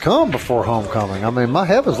place to come before homecoming. I mean, my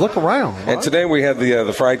heavens, look around. Right? And today we had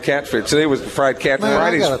the fried catfish. Today was the fried catfish. Man,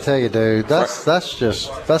 I got to tell you, dude,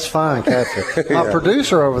 that's fine catfish. My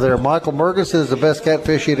producer over there, Michael Mergus, is the best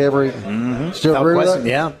catfish he'd ever eaten. Mm-hmm. Still agree with that?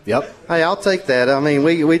 Yeah, yep. Hey, I'll take that. I mean,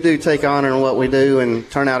 we do take honor in what we do and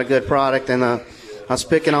turn out a good product. And I was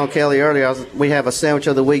picking on Kelly earlier. We have a sandwich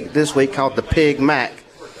of the week this week called the Pig Mac.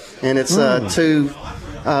 And it's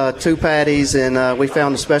two patties, and we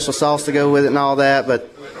found a special sauce to go with it and all that, but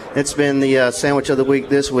it's been the sandwich of the week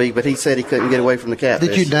this week, but he said he couldn't get away from the catfish.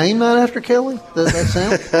 Did you name that after Kelly, that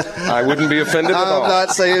sandwich? I wouldn't be offended at all. I'm not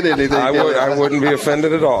saying anything. I wouldn't be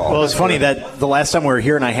offended at all. Well, it's funny that the last time we were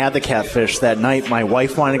here and I had the catfish that night, my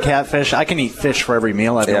wife wanted catfish. I can eat fish for every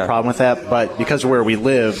meal. I have no problem with that, but because of where we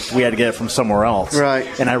lived, we had to get it from somewhere else. Right.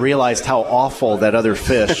 And I realized how awful that other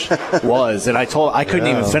fish was, and I couldn't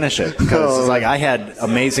even finish it because it's like I had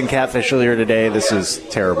amazing catfish earlier today. This is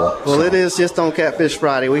terrible. Well, it is just on Catfish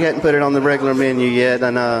Friday. We hadn't put it on the regular menu yet,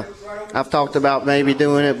 and I've talked about maybe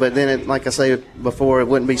doing it, but then, like I say before, it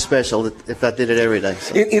wouldn't be special if I did it every day.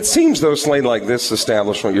 So. It seems, though, Slade, like this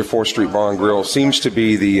establishment, your 4th Street Bar and Grill, seems to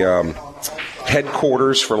be the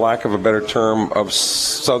headquarters, for lack of a better term, of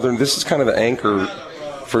Southern. This is kind of the anchor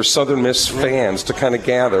for Southern Miss fans to kind of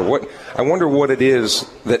gather. I wonder what it is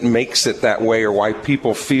that makes it that way, or why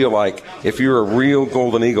people feel like if you're a real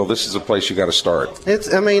Golden Eagle, this is a place you got to start. It's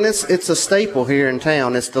a staple here in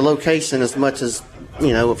town. It's the location as much as,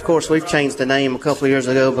 of course we've changed the name a couple of years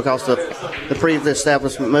ago because of the previous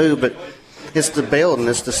establishment moved, but it's the building,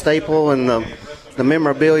 it's the staple and the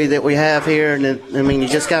memorabilia that we have here. And you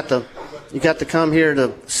just got to come here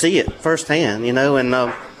to see it firsthand,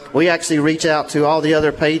 and we actually reach out to all the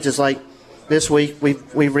other pages. Like this week,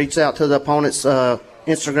 we've reached out to the opponents'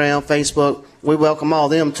 Instagram, Facebook. We welcome all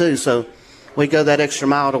them too. So we go that extra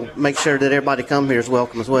mile to make sure that everybody come here is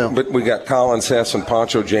welcome as well. But we got Colin Hess and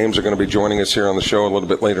Poncho James are going to be joining us here on the show a little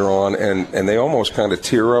bit later on, and they almost kind of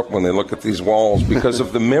tear up when they look at these walls because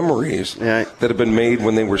of the memories that have been made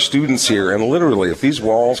when they were students here. And literally, if these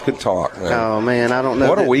walls could talk, man. Oh man, I don't know.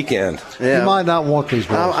 What a weekend! Yeah. You might not want these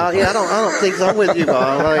walls. I don't think so. I'm with you,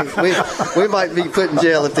 Bob. Like, we might be put in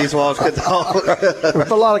jail if these walls could talk.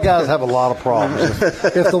 But a lot of guys have a lot of problems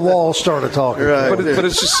if the walls started talking. Right. But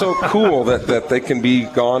it's just so cool that they can be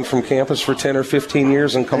gone from campus for 10 or 15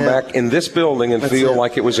 years and come back in this building and feel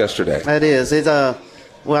like it was yesterday. That is.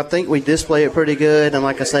 Well, I think we display it pretty good, and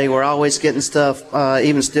like I say, we're always getting stuff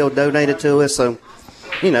even still donated to us. So,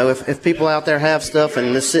 if people out there have stuff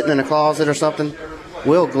and it's sitting in a closet or something,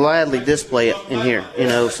 we'll gladly display it in here,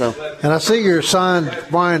 so. And I see your signed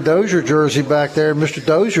Brian Dozier jersey back there. Mr.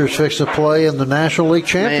 Dozier's fixing to play in the National League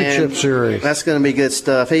Championship Series. That's going to be good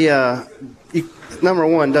stuff. Number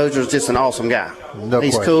one, Dozier's just an awesome guy.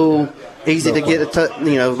 He's cool, easy to get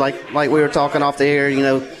like we were talking off the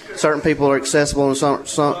air. Certain people are accessible and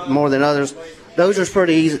some more than others. Dozier's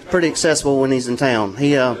pretty accessible when he's in town.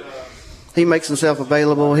 He makes himself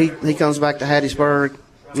available. He comes back to Hattiesburg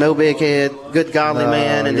no big head, good godly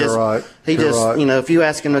man, and you're right. Right. If you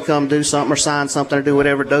ask him to come do something or sign something or do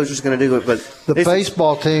whatever, Dozier's going to do it. But the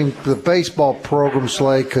baseball team, the baseball program,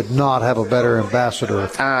 Slade, could not have a better ambassador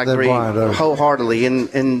I than agree Brian Dozier. wholeheartedly.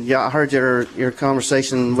 And I heard your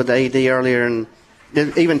conversation with the AD earlier, and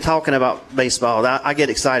even talking about baseball, I get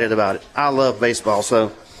excited about it. I love baseball,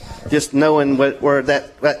 so just knowing where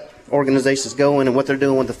that organization's going and what they're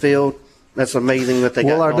doing with the field, that's amazing that they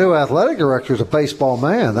got. Well, our new athletic director is a baseball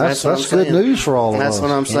man. That's good news for all of us. That's what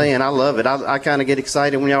I'm saying. I love it. I kind of get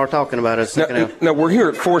excited when y'all are talking about it. Now, we're here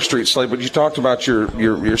at 4th Street, Slade, but you talked about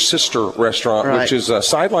your sister restaurant, right, which is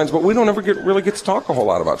Sidelines, but we don't ever really get to talk a whole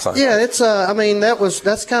lot about Sidelines. Yeah, it's.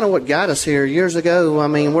 That's kind of what got us here years ago. I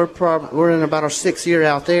mean, we're in about our 6th year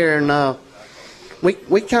out there, and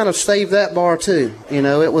we kind of saved that bar too.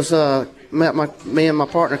 It was me and my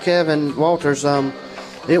partner Kevin Walters.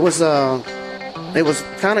 It was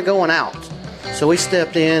kind of going out. So we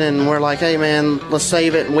stepped in and we're like, hey, man, let's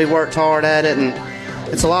save it. And we worked hard at it. And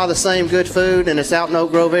it's a lot of the same good food, and it's out in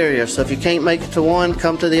Oak Grove area. So if you can't make it to one,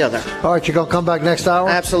 come to the other. All right, you're going to come back next hour?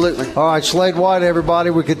 Absolutely. All right, Slade White,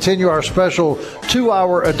 everybody. We continue our special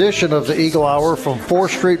 2-hour edition of the Eagle Hour from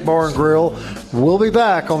 4th Street Bar and Grill. We'll be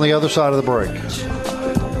back on the other side of the break.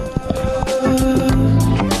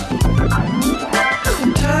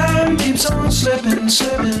 Keeps on slipping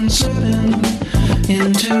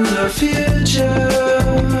into the future.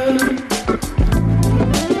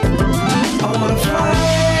 I wanna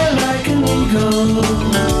fly like an eagle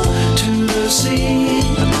to the sea.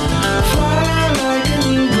 Fly like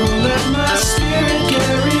an eagle, let my spirit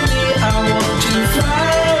carry me. I want to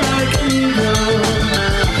fly like an eagle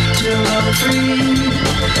till I'm free.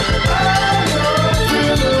 I go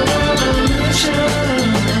through the world on mission.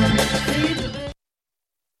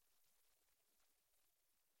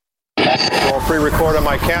 Pre-record on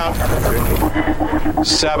my count.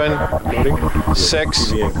 7,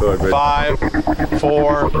 6, 5,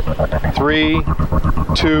 4, 3,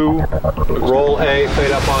 2. Roll A,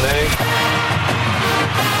 fade up on A.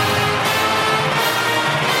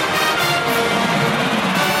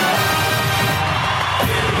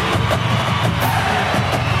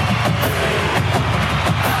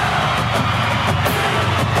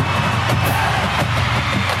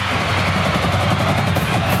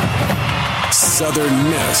 Southern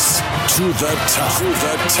Miss to the top. To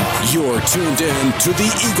the top. You're tuned in to the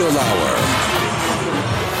Eagle Hour.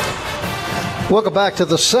 Welcome back to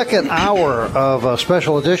the second hour of a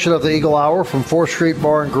special edition of the Eagle Hour from 4th Street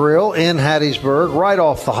Bar and Grill in Hattiesburg, right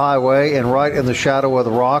off the highway and right in the shadow of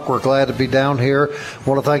the rock. We're glad to be down here. I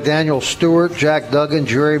want to thank Daniel Stewart, Jack Duggan,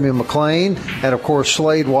 Jeremy McLean, and, of course,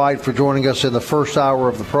 Slade White for joining us in the first hour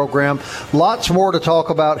of the program. Lots more to talk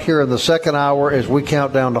about here in the second hour as we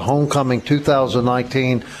count down to Homecoming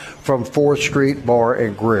 2019 from 4th Street Bar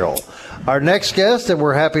and Grill. Our next guest, and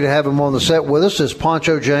we're happy to have him on the set with us, is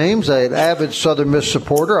Poncho James, an avid Southern Miss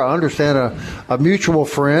supporter. I understand a mutual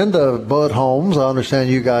friend of Bud Holmes. I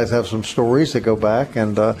understand you guys have some stories that go back.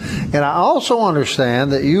 And I also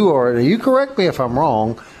understand that you correct me if I'm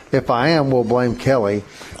wrong. If I am, we'll blame Kelly.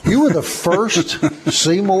 You were the first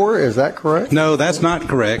Seymour, is that correct? No, that's not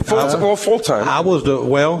correct. Full-time. I was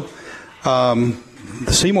the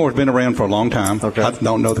Seymour's been around for a long time. Okay. I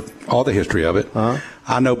don't know all the history of it. Uh-huh.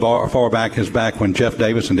 I know far back as back when Jeff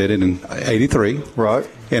Davison did it in '83. Right.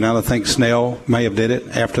 And I think Snell may have did it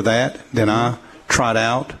after that. Then I tried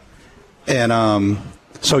out. And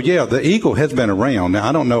so, yeah, the Eagle has been around. Now,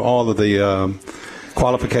 I don't know all of the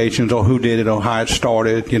qualifications or who did it or how it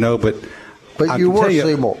started, but you were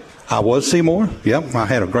Seymour. I was Seymour. Yep. I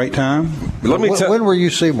had a great time. When were you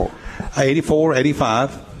Seymour? 84,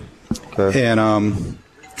 85. Okay. And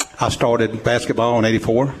I started basketball in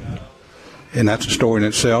 '84, and that's a story in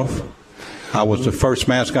itself. I was the first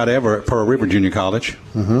mascot ever at Pearl River Junior College,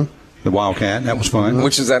 the Wildcat. That was fun.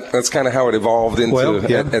 That's kind of how it evolved into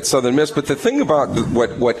at Southern Miss. But the thing about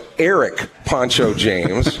what Eric Poncho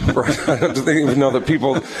James, right, I don't even know that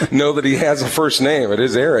people know that he has a first name. It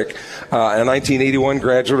is Eric, a 1981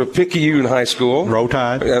 graduate of Picayune High School, Roll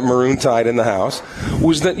Tide, Maroon Tide in the house,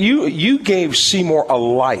 was that you gave Seymour a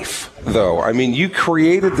life. Though, I mean, you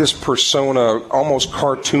created this persona, almost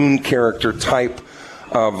cartoon character type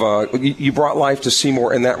of, you brought life to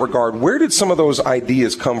Seymour in that regard. Where did some of those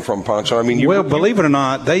ideas come from, Poncho? I mean, believe it or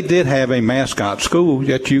not, they did have a mascot school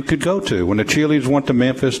that you could go to. When the Chili's went to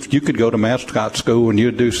Memphis, you could go to mascot school and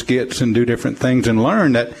you'd do skits and do different things and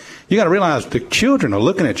learn that you got to realize the children are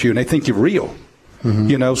looking at you and they think you're real.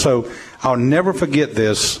 Mm-hmm. So I'll never forget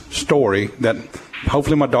this story that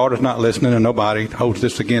hopefully my daughter's not listening and nobody holds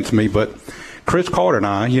this against me, but Chris Carter and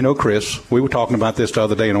I, you know Chris, we were talking about this the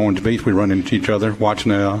other day in Orange Beach. We run into each other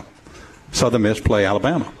watching Southern Miss play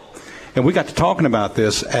Alabama. And we got to talking about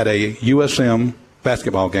this at a USM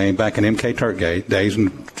basketball game back in MK Turk days,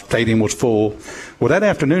 and the stadium was full. Well, that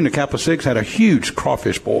afternoon, the Kappa Sigs had a huge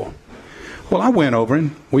crawfish boil. Well, I went over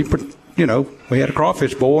and we had a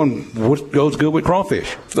crawfish boil, and what goes good with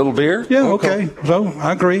crawfish? Little beer? Yeah, okay. So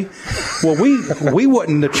I agree. Well, we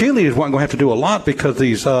wouldn't, the cheerleaders weren't going to have to do a lot because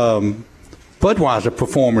these Budweiser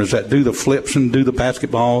performers that do the flips and do the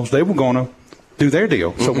basketballs, they were going to do their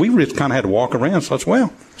deal. So we just kind of had to walk around. So I said,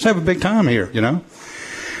 well, let's have a big time here,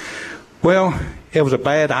 Well, it was a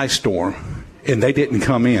bad ice storm, and they didn't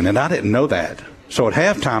come in, and I didn't know that. So at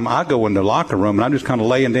halftime, I go in the locker room, and I'm just kind of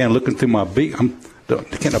laying down looking through my beak.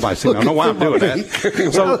 Can't nobody see me. I don't know why I'm doing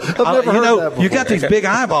that. So you got these big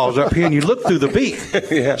eyeballs up here, and you look through the beak.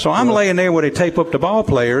 So I'm laying there where they tape up the ball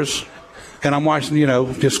players, and I'm watching,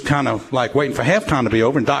 just kind of like waiting for halftime to be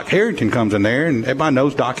over, and Doc Harrington comes in there, and everybody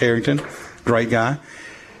knows Doc Harrington, great guy.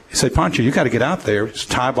 He said, Pancho, you got to get out there. It's a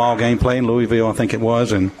tie ball game play in Louisville, I think it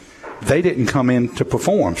was, and they didn't come in to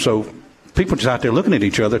perform. So people just out there looking at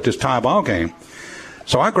each other at this tie ball game.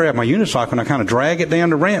 So I grabbed my unicycle and I kind of drag it down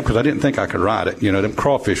the ramp because I didn't think I could ride it. Them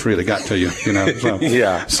crawfish really got to you, So,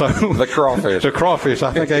 yeah. So the crawfish. The crawfish.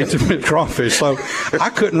 I think I ate too many crawfish. So I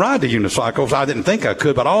couldn't ride the unicycle. So I didn't think I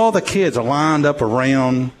could. But all the kids are lined up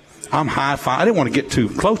around. I'm high-five. I didn't want to get too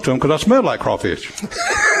close to them because I smelled like crawfish.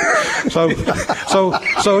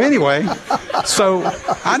 So anyway,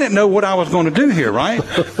 I didn't know what I was going to do here, right?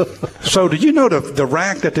 So did you know the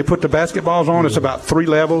rack that they put the basketballs on is about 3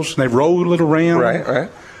 levels, and they roll it around? Right.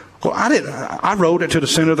 Well, I didn't. I rode it to the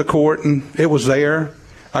center of the court, and it was there.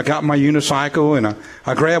 I got my unicycle, and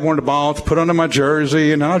I grabbed one of the balls, put it under my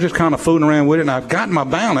jersey, and I was just kind of fooling around with it, and I've got my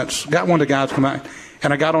balance, got one of the guys come out,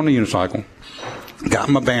 and I got on the unicycle, got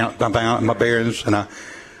my bearings, and I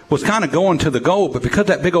was kind of going to the goal, but because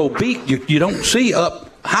that big old beak, you don't see up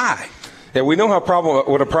high. Yeah, we know what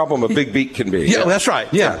a problem a big beak can be. Yeah, that's right.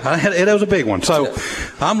 Yeah, it was a big one. So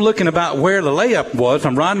I'm looking about where the layup was.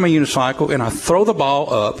 I'm riding my unicycle, and I throw the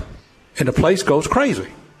ball up, and the place goes crazy.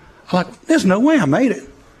 I'm like, there's no way I made it.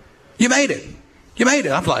 You made it. You made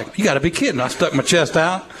it. I'm like, you got to be kidding. I stuck my chest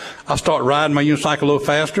out. I start riding my unicycle a little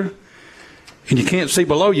faster. And you can't see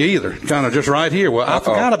below you either, kind of just right here. Well, I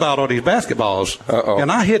forgot about all these basketballs.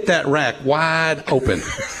 And I hit that rack wide open.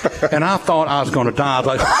 And I thought I was going to die. I was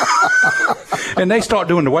like, and they start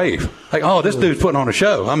doing the wave. Like, oh, this dude's putting on a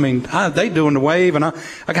show. I mean, they doing the wave. And I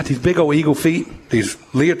got these big old eagle feet, these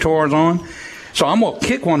leotards on. So I'm going to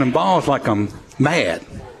kick one of them balls like I'm mad.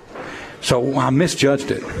 So I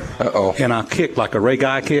misjudged it. And I kicked like a Ray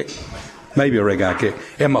Guy kick, maybe a Ray Guy kick,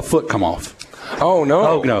 and my foot come off. Oh, no.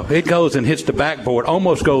 Oh, no. It goes and hits the backboard,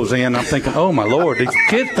 almost goes in. I'm thinking, oh, my Lord, these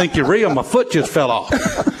kids think you're real. My foot just fell off.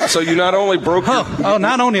 So you not only broke your...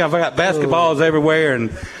 not only have I got basketballs everywhere,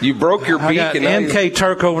 and you broke your beak. I got MK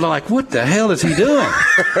Turk over there like, what the hell is he doing?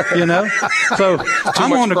 So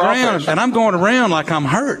I'm on the ground, and I'm going around like I'm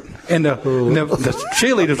hurt. And the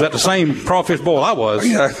cheerleaders at the same crawfish bowl I was,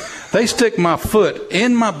 they stick my foot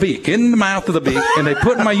in my beak, in the mouth of the beak, and they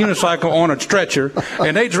put my unicycle on a stretcher,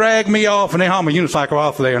 and they drag me off, and they haul my unicycle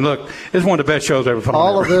off there. And look, it's one of the best shows ever put on.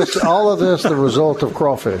 All of this, the result of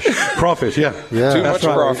crawfish. Crawfish, yeah. Too much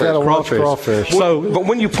crawfish. Crawfish. But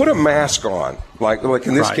when you put a mask on, like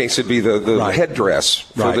in this case, it'd be the headdress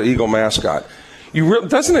for the Eagle mascot.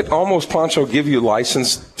 Doesn't it almost, Pancho, give you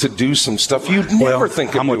license to do some stuff you'd never think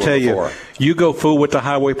of doing? I'm going to tell you, you go fool with the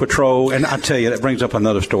Highway Patrol, and I tell you, that brings up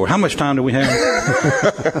another story. How much time do we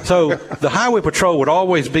have? So the Highway Patrol would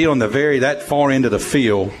always be on that far end of the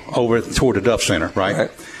field over toward the Duff Center,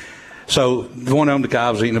 right? So one of them, the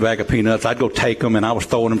guy was eating a bag of peanuts. I'd go take them, and I was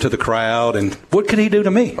throwing them to the crowd. And what could he do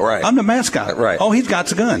to me? Right. I'm the mascot. Right. Oh, he's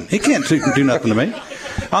got a gun. He can't do nothing to me.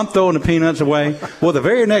 I'm throwing the peanuts away. Well, the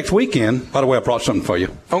very next weekend, by the way, I brought something for you.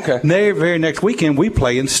 Okay. The very next weekend, we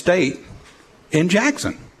play in state in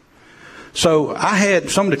Jackson. So I had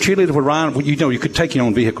some of the cheerleaders were riding. You could take your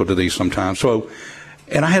own vehicle to these sometimes.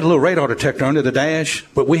 And I had a little radar detector under the dash,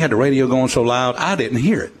 but we had the radio going so loud, I didn't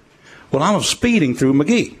hear it. Well, I was speeding through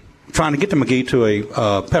McGee, trying to get to McGee to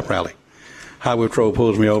a pep rally. Highway Patrol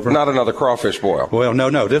pulls me over. Not another crawfish boil. Well,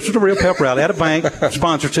 no. This was a real pep rally at a bank,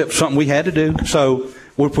 sponsorship, something we had to do. So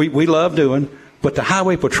we love doing. But the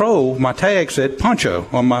Highway Patrol, my tag said Pancho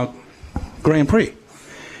on my Grand Prix.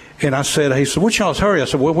 And he said, what's y'all's hurry? I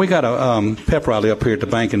said, well, we got a pep rally up here at the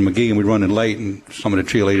bank in McGee, and we're running late, and some of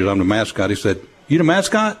the cheerleaders, I'm the mascot. He said, you the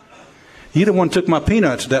mascot? You the one who took my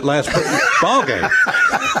peanuts at that last ball game.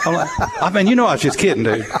 I'm like, I was just kidding,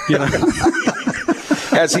 dude.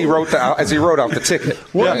 as he wrote out the ticket.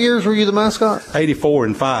 What years were you the mascot? 84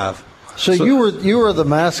 and 5. So you were the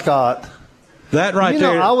mascot. That right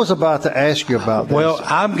there. I was about to ask you about this. Well,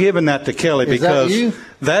 I'm giving that to Kelly because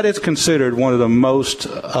that is considered one of the most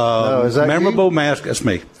memorable mascots. That's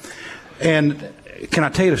me. And can I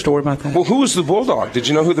tell you the story about that? Well, who was the Bulldog? Did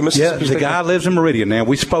you know who the Mississippi State? The guy lives in Meridian now.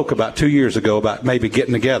 We spoke about 2 years ago about maybe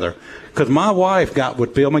getting together because my wife got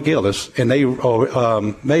with Bill McGillis and they,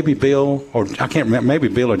 maybe Bill or I can't remember, maybe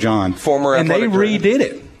Bill or John, former and they athletic redid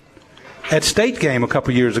it. At State Game a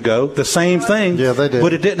couple years ago, the same thing. Yeah, they did.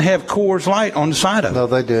 But it didn't have Coors Light on the side of it. No,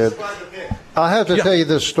 they did. I have to tell you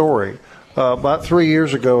this story. About 3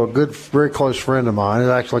 years ago, a very close friend of mine is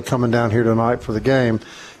actually coming down here tonight for the game.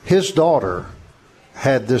 His daughter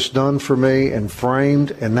had this done for me and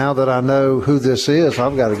framed, and now that I know who this is,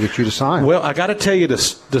 I've got to get you to sign it. Well, I got to tell you the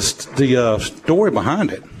story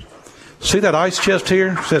behind it. See that ice chest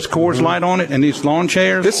here? It says Coors Light on it, and these lawn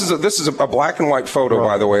chairs. This is a black and white photo,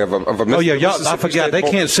 by the way, of a Mississippi. Oh yeah, I forgot. They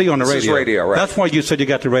can't see on the radio. This is radio, right? That's why you said you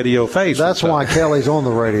got the radio face. That's why Kelly's on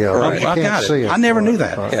the radio. Right. I got it. I never knew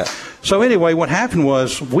that. Yeah. So anyway, what happened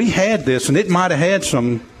was we had this, and it might have had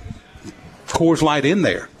some Coors Light in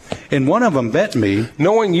there. And one of them bet me.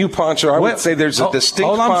 Knowing you, Pancho, I would say there's a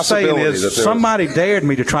distinct possibility. All I'm saying is somebody dared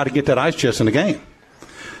me to try to get that ice chest in the game.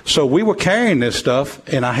 So we were carrying this stuff,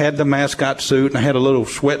 and I had the mascot suit, and I had a little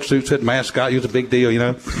sweatsuit that said mascot. It was a big deal, you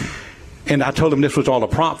know. And I told him this was all a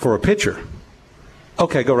prop for a picture.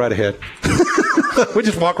 Okay, go right ahead. We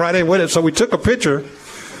just walked right in with it. So we took a picture,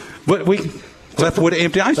 but we left with an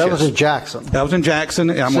empty ice chest. That was in Jackson. That was in Jackson.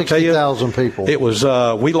 And I'm going to tell you, 60,000 people. It was,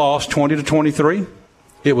 we lost 20-23.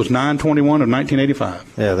 It was 9/21 of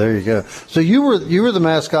 1985. Yeah, there you go. So you were the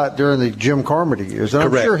mascot during the Jim Carmody years. And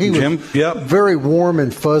Correct. I'm sure he was very warm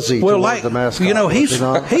and fuzzy toward the mascot. You know,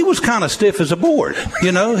 he was kind of stiff as a board.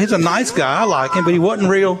 You know, he's a nice guy. I like him, but he wasn't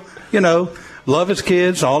real, you know, love his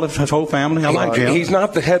kids, all of his whole family. I like Jim. He's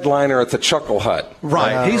not the headliner at the Chuckle Hut.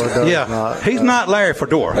 Right. He's not Larry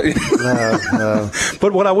Fedora. No.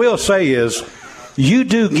 But what I will say is you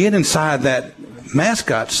do get inside that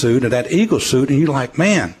mascot suit or that eagle suit and you're like,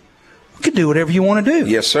 man, you could do whatever you want to do.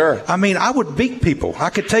 Yes, sir. I mean, I would beak people. I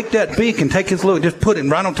could take that beak and take his look, just put it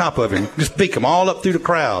right on top of him, just beak him all up through the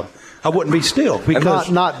crowd. I wouldn't be still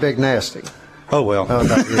because not Big Nasty. Oh well. Oh,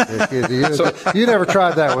 no, you never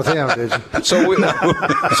tried that with him, did you?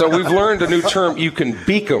 So we've learned a new term. You can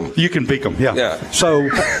beak them. You can beak them. Yeah. Yeah. So,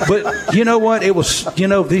 but you know what? It was, you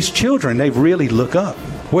know, these children, they really look up.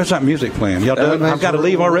 Where's that music playing? Y'all done? I've got to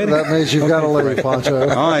leave already? That means you've got to leave, Pancho.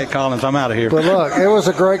 All right, Collins, I'm out of here. But look, it was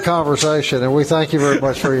a great conversation, and we thank you very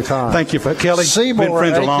much for your time. Thank you, Kelly. Seymour, been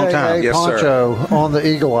friends a long time. Yes, Pancho, on the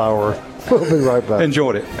Eagle Hour. We'll be right back.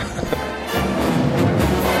 Enjoyed it.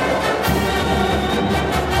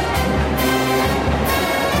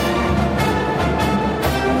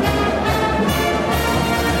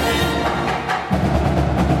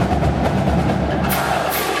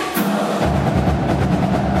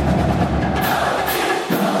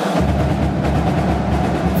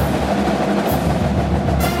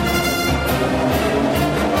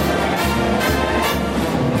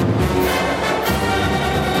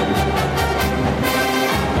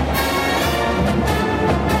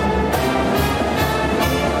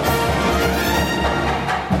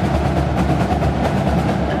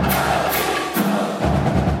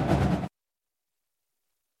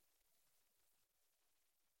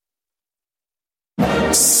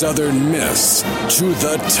 Southern Miss to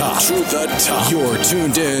the top. To the top. You're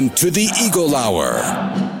tuned in to the Eagle Hour.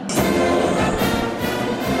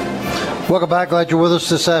 Welcome back. Glad you're with us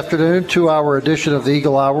this afternoon. 2-hour edition of the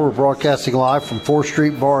Eagle Hour. We're broadcasting live from 4th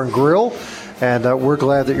Street Bar and Grill, and we're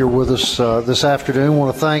glad that you're with us this afternoon.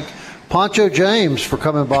 Want to thank Pancho James for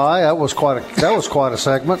coming by. That was quite a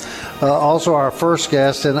segment. Also, our first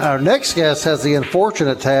guest, and our next guest has the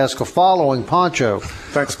unfortunate task of following Pancho.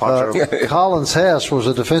 Thanks, Pancho. Collins Hess was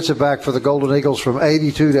a defensive back for the Golden Eagles from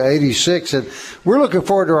 82 to 86, and we're looking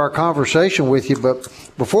forward to our conversation with you. But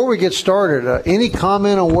before we get started, any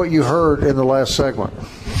comment on what you heard in the last segment?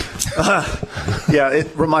 Yeah,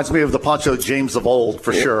 it reminds me of the Pancho James of old,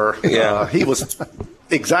 for sure. Yeah. He was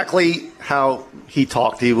exactly how he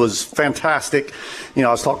talked. He was fantastic. You know,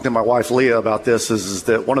 I was talking to my wife, Leah, about this, is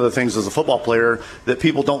that one of the things as a football player that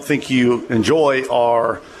people don't think you enjoy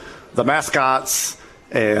are the mascots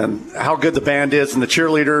and how good the band is and the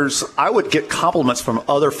cheerleaders. I would get compliments from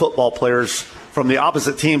other football players from the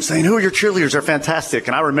opposite team saying, who are your cheerleaders? They're fantastic.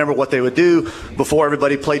 And I remember what they would do before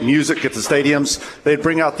everybody played music at the stadiums. They'd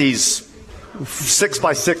bring out these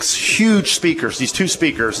 6x6 huge speakers, these 2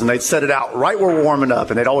 speakers, and they'd set it out right where we're warming up,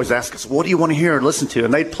 and they'd always ask us, what do you want to hear and listen to?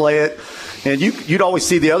 And they'd play it, and you'd always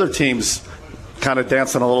see the other teams kind of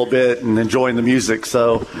dancing a little bit and enjoying the music.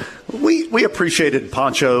 So we appreciated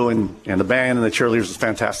Pancho and the band and the cheerleaders was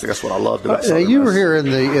fantastic. That's what I loved about Southern You Miss. were here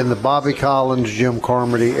in the Bobby Collins, Jim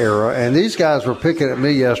Carmody era, and these guys were picking at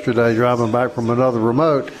me yesterday driving back from another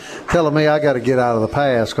remote, telling me I got to get out of the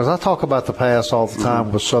past, because I talk about the past all the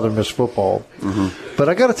time with Southern Miss football. But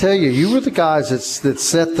I got to tell you, you were the guys that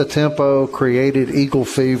set the tempo, created Eagle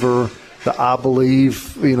Fever, the I Believe,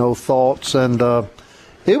 thoughts, and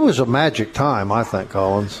it was a magic time, I think,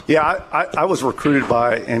 Collins. Yeah, I was recruited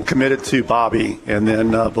by and committed to Bobby, and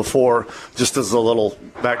then before, just as a little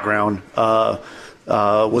background,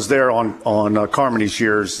 was there on Carmody's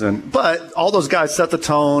years, but all those guys set the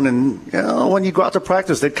tone, and when you go out to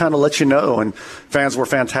practice, they'd kind of let you know, and fans were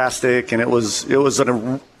fantastic, and it was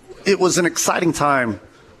an exciting time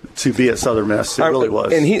to be at Southern Miss. It really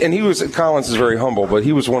was. And he was, Collins is very humble, but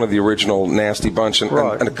he was one of the original nasty bunch. And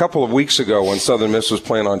a couple of weeks ago when Southern Miss was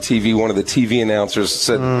playing on TV, one of the TV announcers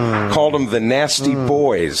called them the Nasty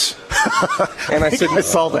Boys. And I said, I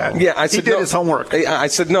saw that. Yeah, I said, he did his homework. I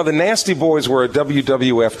said, no, the Nasty Boys were a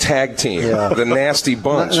WWF tag team. Yeah. The Nasty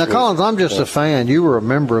Bunch. Now, Collins, I'm just a fan. You were a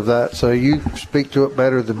member of that, so you speak to it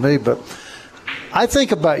better than me, but I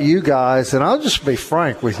think about you guys, and I'll just be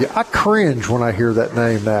frank with you. I cringe when I hear that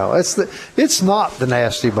name now. It's not the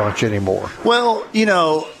Nasty Bunch anymore. Well, a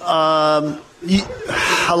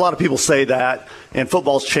lot of people say that, and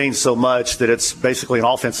football's changed so much that it's basically an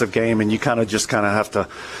offensive game, and you kind of have to,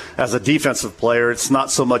 as a defensive player, it's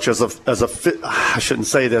not so much I shouldn't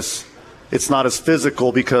say this. It's not as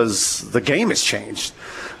physical because the game has changed.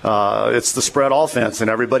 It's the spread offense, and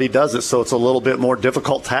everybody does it, so it's a little bit more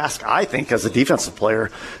difficult task, I think, as a defensive player.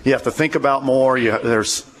 You have to think about more.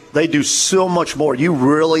 They do so much more. You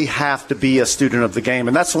really have to be a student of the game,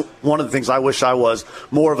 and that's one of the things I wish I was,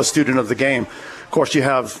 more of a student of the game. Of course, you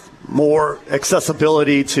have more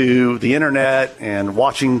accessibility to the internet and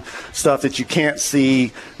watching stuff that you can't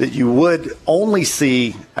see, that you would only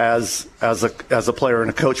see as a player and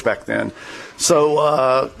a coach back then. So,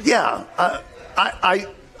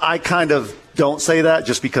 I kind of don't say that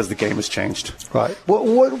just because the game has changed. Right.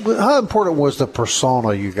 How important was the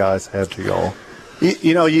persona you guys had to y'all?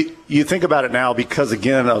 You think about it now because,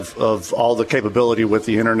 again, of all the capability with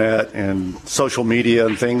the internet and social media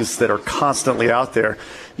and things that are constantly out there.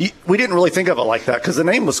 We didn't really think of it like that because the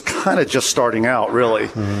name was kind of just starting out, really.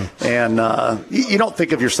 Mm-hmm. And you don't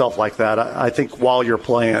think of yourself like that. I think while you're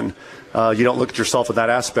playing, you don't look at yourself in that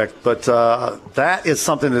aspect. But that is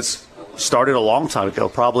something that's started a long time ago,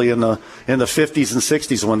 probably in the 50s and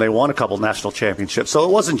 60s when they won a couple national championships. So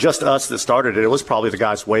it wasn't just us that started it. It was probably the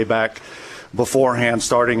guys way back beforehand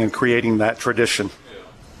starting and creating that tradition.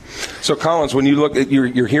 So, Collins, when you look at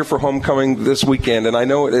you're here for homecoming this weekend, and I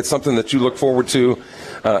know it's something that you look forward to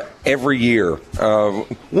every year.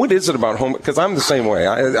 What is it about home? Because I'm the same way.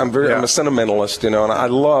 I'm a sentimentalist, and I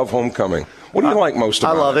love homecoming. What do you like most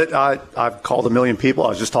about it? I love it. I've called a million people. I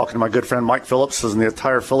was just talking to my good friend Mike Phillips and the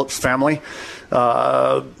entire Phillips family.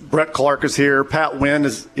 Brett Clark is here. Pat Wynn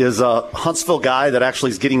is a Huntsville guy that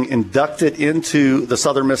actually is getting inducted into the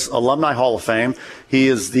Southern Miss Alumni Hall of Fame. He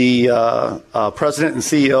is the president and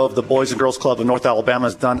CEO of the Boys and Girls Club of North Alabama.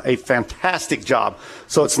 Has done a fantastic job.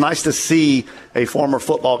 So it's nice to see a former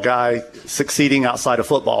football guy succeeding outside of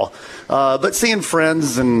football. But seeing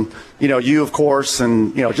friends and, you, of course,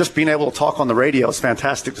 and, just being able to talk on the radio is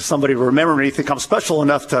fantastic to somebody to remember me, think I'm special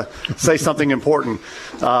enough to say something important.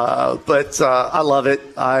 But I love it.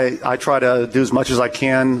 I try to do as much as I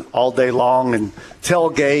can all day long and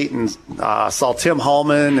tailgate, and saw Tim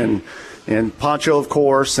Hallman and Pancho, of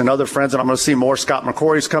course, and other friends. And I'm going to see more. Scott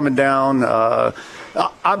McCory's coming down.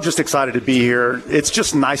 I'm just excited to be here. It's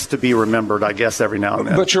just nice to be remembered, I guess, every now and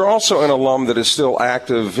then. But you're also an alum that is still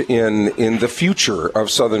active in the future of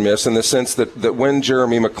Southern Miss, in the sense that when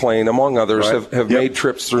Jeremy McClain, among others, have made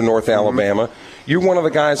trips through North Alabama, you're one of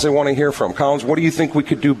the guys they want to hear from. Collins, what do you think we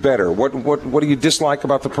could do better? What do you dislike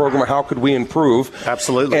about the program? How could we improve?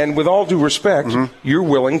 Absolutely. And with all due respect, you're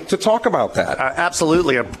willing to talk about that.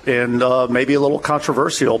 Absolutely, and maybe a little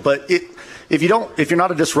controversial, but if you're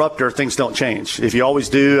not a disruptor, things don't change. If you always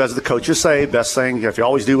do, as the coaches say, best thing, if you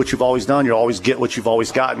always do what you've always done, you'll always get what you've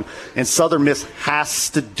always gotten. And Southern Miss has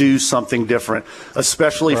to do something different,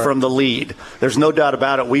 especially from the lead. There's no doubt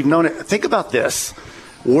about it. We've known it. Think about this.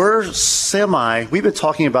 We've been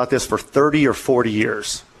talking about this for 30 or 40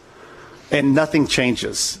 years, and nothing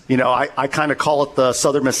changes. I kind of call it the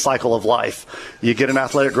Southern Miss cycle of life. You get an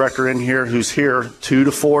athletic director in here who's here 2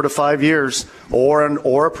 to 4 to 5 years,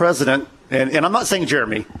 or a president, And I'm not saying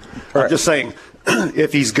Jeremy. I'm just saying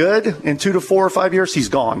if he's good in 2 to 4 or 5 years, he's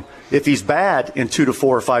gone. If he's bad in 2 to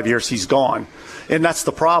 4 or 5 years, he's gone. And that's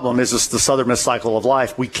the problem, is it's the Southern Miss cycle of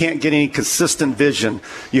life. We can't get any consistent vision.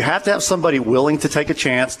 You have to have somebody willing to take a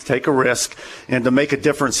chance, to take a risk, and to make a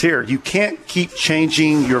difference here. You can't keep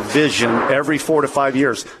changing your vision every 4 to 5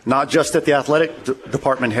 years, not just at the athletic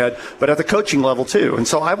department head, but at the coaching level too. And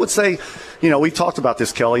so I would say, we've talked about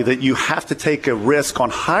this, Kelly, that you have to take a risk on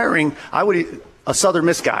hiring. A Southern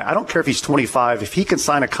Miss guy, I don't care if he's 25, if he can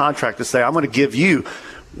sign a contract to say, I'm going to give you,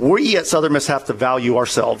 we at Southern Miss have to value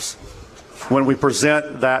ourselves when we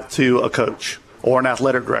present that to a coach or an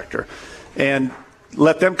athletic director, and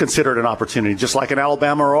let them consider it an opportunity, just like an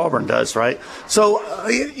Alabama or Auburn does, right? So,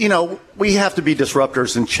 we have to be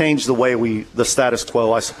disruptors and change the status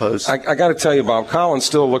quo, I suppose. I got to tell you, Bob, Collins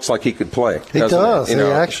still looks like he could play. He does. He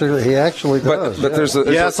actually does.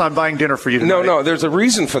 But yes, I'm buying dinner for you tonight. No, there's a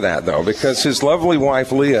reason for that, though, because his lovely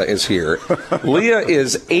wife, Leah, is here. Leah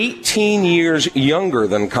is 18 years younger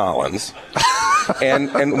than Collins.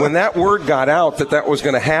 And when that word got out that was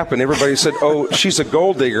going to happen, everybody said, "Oh, she's a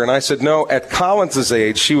gold digger," and I said, "No, at Collins's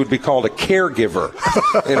age, she would be called a caregiver."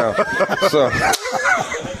 So.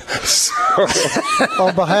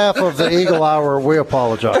 On behalf of the Eagle Hour, we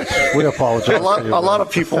apologize. We apologize. A lot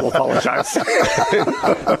of people apologize.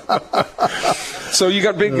 So you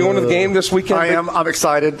got big going to the game this weekend? I am. I'm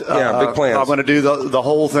excited. Yeah, big plans. I'm going to do the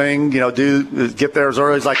whole thing. Get there as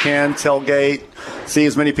early as I can, tailgate, see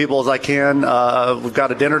as many people as I can. We've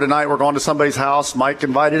got a dinner tonight. We're going to somebody's house. Mike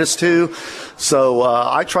invited us to. So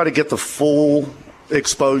I try to get the full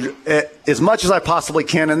exposure as much as I possibly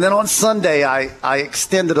can. And then on Sunday, I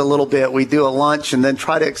extend it a little bit. We do a lunch and then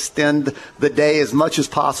try to extend the day as much as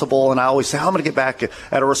possible. And I always say, I'm going to get back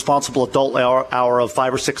at a responsible adult hour of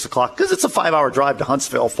 5 or 6 o'clock, because it's a 5-hour drive to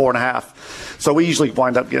Huntsville, 4.5. So we usually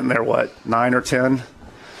wind up getting there, 9 or 10?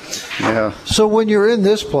 Yeah. So when you're in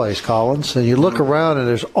this place, Collins, and you look around and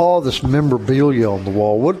there's all this memorabilia on the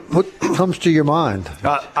wall, what comes to your mind?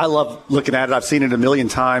 I love looking at it. I've seen it a million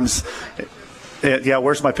times. Yeah,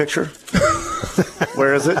 where's my picture?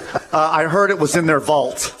 Where is it? I heard it was in their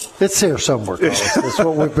vault. It's here somewhere, Collins. That's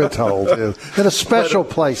what we've been told. In a special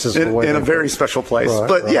place is the way. In a very special place. Right,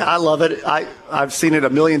 but yeah, I love it. I've seen it a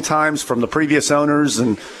million times from the previous owners.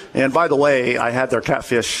 And by the way, I had their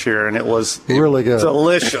catfish here, and it was really good.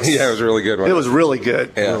 Delicious. Yeah, it was really good. It was really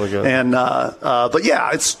good. Yeah. Really good. And but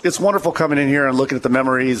yeah, it's wonderful coming in here and looking at the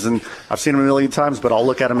memories. And I've seen them a million times, but I'll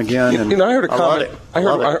look at them again. And I heard a comment. I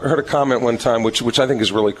heard a comment one time, which I think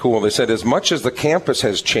is really cool. They said, as much as the campus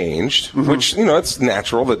has changed, which it's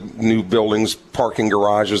natural that new buildings, parking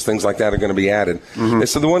garages, things like that are going to be added. They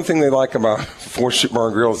said the one thing they like about 4th Street Bar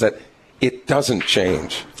and Grill is that it doesn't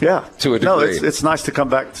change. Yeah. To a degree. No, it's nice to come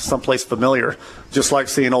back to someplace familiar, just like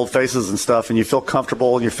seeing old faces and stuff, and you feel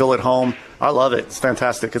comfortable and you feel at home. I love it. It's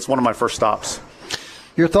fantastic. It's one of my first stops.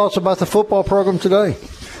 Your thoughts about the football program today?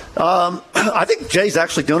 I think Jay's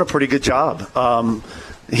actually doing a pretty good job.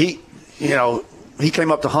 He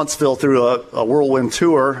came up to Huntsville through a whirlwind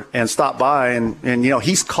tour and stopped by, and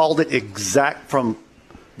he's called it exact from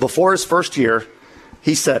before his first year.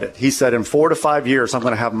 He said it. He said, in 4 to 5 years, I'm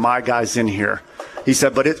going to have my guys in here. He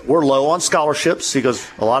said, but we're low on scholarships. He goes,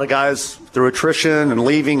 a lot of guys through attrition and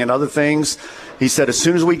leaving and other things. He said, as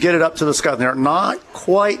soon as we get it up to the sky, they're not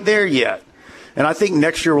quite there yet. And I think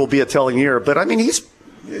next year will be a telling year. But, I mean, I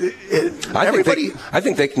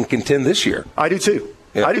think they can contend this year. I do, too.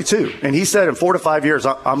 Yeah. I do, too. And he said in 4 to 5 years,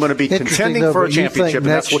 I'm going to be contending for a championship,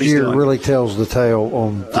 and that's what he's doing. Next year really tells the tale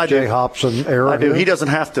on the Jay Hopson era. I do. He doesn't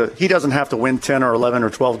have to win 10 or 11 or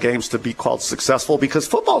 12 games to be called successful, because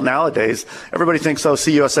football nowadays, everybody thinks,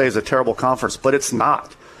 CUSA is a terrible conference, but it's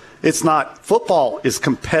not. It's not. Football is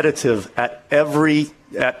competitive at every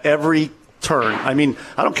turn. I mean,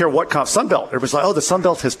 I don't care what Sun Belt. Everybody's like, the Sun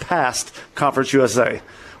Belt has passed Conference USA.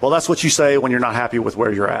 Well, that's what you say when you're not happy with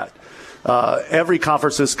where you're at. Every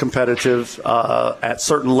conference is competitive at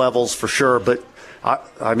certain levels for sure, but I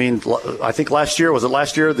think last year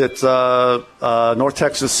that North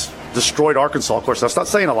Texas destroyed Arkansas. Of course, that's not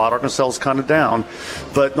saying a lot. Arkansas is kind of down,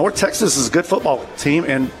 but North Texas is a good football team,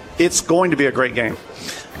 and it's going to be a great game.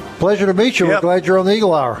 Pleasure to meet you. Yep. We're glad you're on the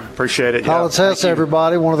Eagle Hour. Appreciate it. Collins Hess,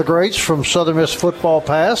 everybody, one of the greats from Southern Miss football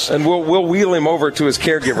past. And we'll wheel him over to his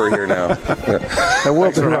caregiver here now. And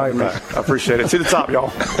we'll be right back. I appreciate it. To the top,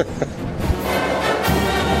 y'all.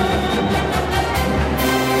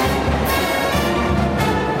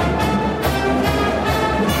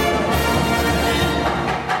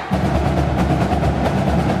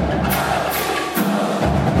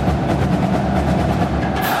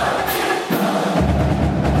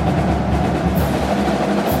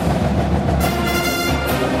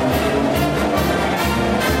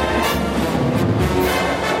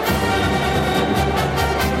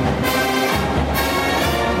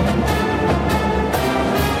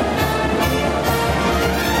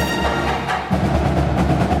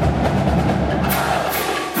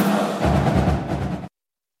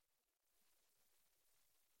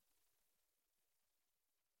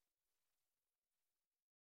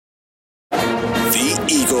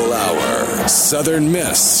 Eagle Hour. Southern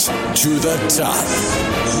Miss to the top.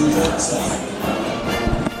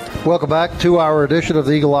 Welcome back to our edition of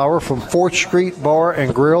the Eagle Hour from 4th Street Bar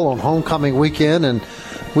and Grill on homecoming weekend. And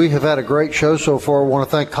we have had a great show so far. I want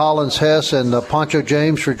to thank Collins Hess and Poncho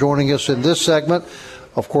James for joining us in this segment.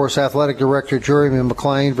 Of course, Athletic Director Jeremy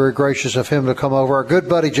McClain, very gracious of him to come over. Our good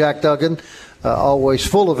buddy Jack Duggan, always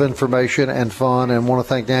full of information and fun. And want to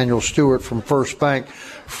thank Daniel Stewart from First Bank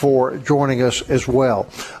for joining us as well.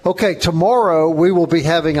 Okay, tomorrow we will be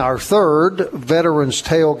having our third Veterans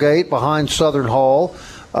Tailgate behind Southern Hall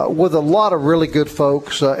with a lot of really good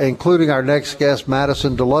folks, including our next guest,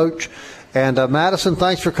 Madison Deloach. And Madison,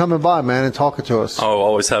 thanks for coming by, man, and talking to us. Oh,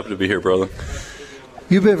 always happy to be here, brother.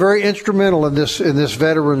 You've been very instrumental in this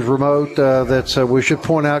Veterans Remote. We should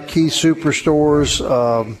point out Key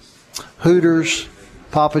Superstores, Hooters,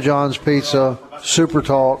 Papa John's Pizza, Super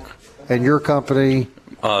Talk, and your company.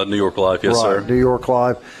 New York Live, yes, right, sir. New York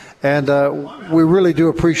Live. And we really do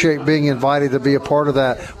appreciate being invited to be a part of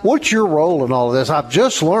that. What's your role in all of this? I've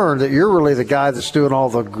just learned that you're really the guy that's doing all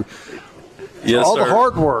the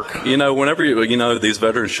hard work. Whenever these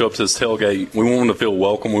veterans show up to this tailgate, we want them to feel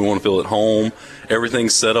welcome. We want to feel at home.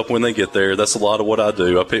 Everything's set up when they get there. That's a lot of what I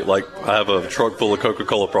do. I have a truck full of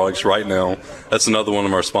Coca-Cola products right now. That's another one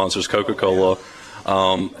of our sponsors, Coca-Cola.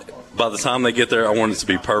 By the time they get there, I want it to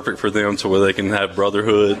be perfect for them to where they can have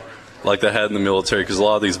brotherhood like they had in the military, because a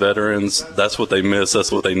lot of these veterans, that's what they miss, that's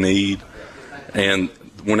what they need. And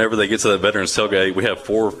whenever they get to that Veterans Tailgate, we have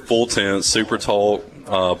 4 full tents, Super Talk,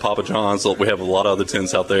 Papa John's, we have a lot of other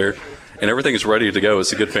tents out there, and everything is ready to go.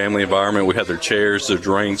 It's a good family environment. We have their chairs, their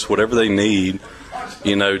drinks, whatever they need,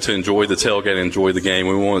 to enjoy the tailgate and enjoy the game.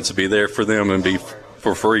 We want it to be there for them and be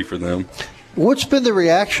for free for them. What's been the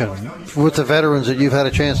reaction with the veterans that you've had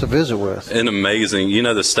a chance to visit with? And amazing.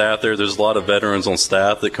 The staff there's a lot of veterans on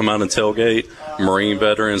staff that come out and tailgate, Marine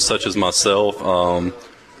veterans such as myself.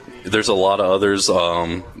 There's a lot of others.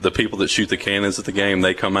 The people that shoot the cannons at the game,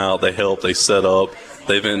 they come out, they help, they set up.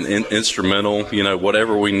 They've been instrumental.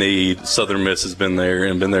 Whatever we need, Southern Miss has been there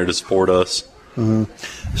and been there to support us.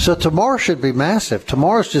 Mm-hmm. So tomorrow should be massive.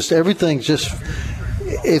 Tomorrow's everything's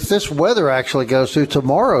if this weather actually goes through,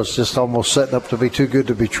 tomorrow's just almost setting up to be too good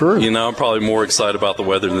to be true. I'm probably more excited about the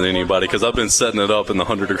weather than anybody, because I've been setting it up in the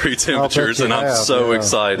 100-degree temperatures, and I'm so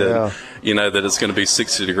excited, that it's going to be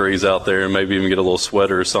 60 degrees out there and maybe even get a little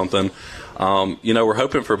sweater or something. We're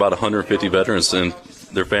hoping for about 150 veterans and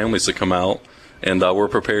their families to come out, and we're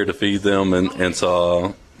prepared to feed them and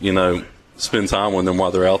to, spend time with them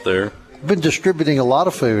while they're out there. Been distributing a lot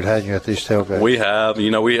of food, haven't you, at these tailgates? We have.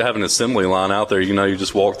 We have an assembly line out there. You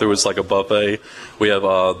just walk through. It's like a buffet. We have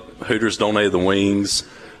Hooters donated the wings.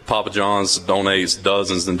 Papa John's donates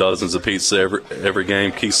dozens and dozens of pizza every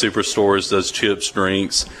game. Key Superstores does chips,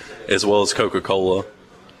 drinks, as well as Coca-Cola.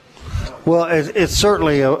 Well, it's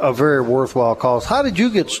certainly a very worthwhile cause. How did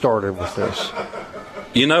you get started with this?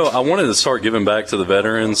 I wanted to start giving back to the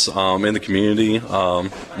veterans in the community.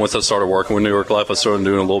 Once I started working with New York Life, I started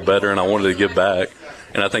doing a little better, and I wanted to give back.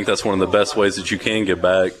 And I think that's one of the best ways that you can give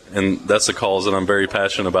back. And that's a cause that I'm very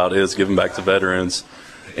passionate about, is giving back to veterans.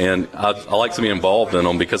 And I like to be involved in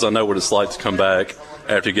them, because I know what it's like to come back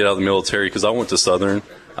after you get out of the military, because I went to Southern.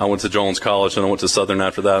 I went to Jones College, and I went to Southern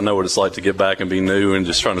after that. I know what it's like to get back and be new and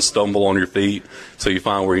just trying to stumble on your feet until you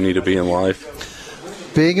find where you need to be in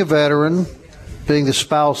life. Being a veteran, being the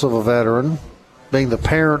spouse of a veteran, being the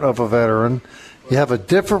parent of a veteran, you have a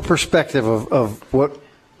different perspective of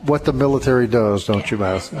what the military does, don't you,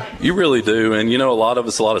 Madison? You really do. And, a lot of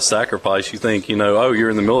it's a lot of sacrifice. You think, you're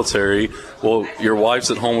in the military. Well, your wife's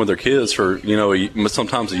at home with her kids for,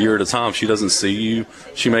 sometimes a year at a time. She doesn't see you.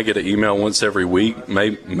 She may get an email once every week,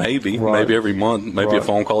 maybe every month, maybe a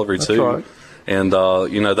phone call every two. Right. And,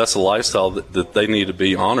 that's a lifestyle that they need to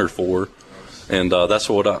be honored for. And that's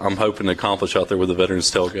what I'm hoping to accomplish out there with the Veterans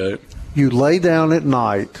Tailgate. You lay down at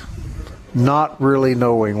night not really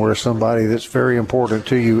knowing where somebody that's very important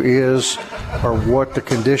to you is, or what the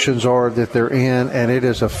conditions are that they're in, and it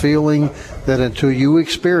is a feeling that until you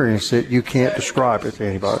experience it, you can't describe it to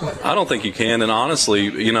anybody. I don't think you can, and honestly,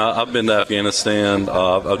 I've been to Afghanistan,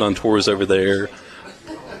 I've done tours over there,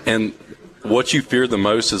 and what you fear the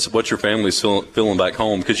most is what your family's feeling back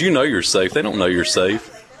home, because you're safe. They don't know you're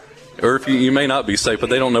safe. Or if you may not be safe, but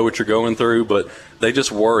they don't know what you're going through, but they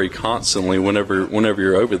just worry constantly whenever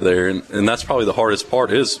you're over there. And that's probably the hardest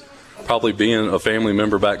part, is probably being a family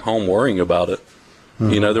member back home worrying about it.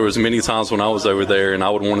 Mm-hmm. There was many times when I was over there and I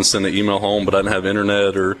would want to send an email home, but I didn't have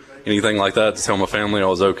internet or anything like that to tell my family I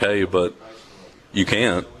was okay, but you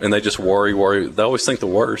can't. And they just worry. They always think the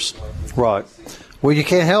worst. Right. Well, you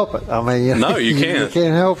can't help it. I mean, No, you can't. You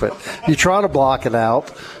can't help it. You try to block it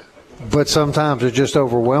out, but sometimes it just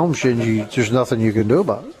overwhelms you, and there's nothing you can do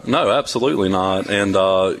about it. No, absolutely not. And,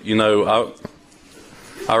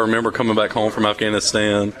 I remember coming back home from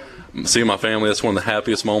Afghanistan, seeing my family. That's one of the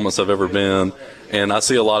happiest moments I've ever been. And I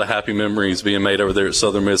see a lot of happy memories being made over there at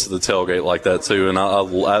Southern Miss at the tailgate like that, too. And I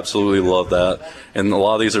absolutely love that. And a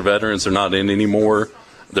lot of these are veterans. They're not in anymore.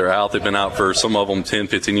 They're out. They've been out for some of them 10,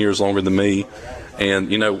 15 years longer than me. And,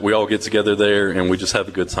 we all get together there, and we just have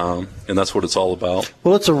a good time. And that's what it's all about.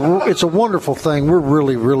 Well, it's a wonderful thing. We're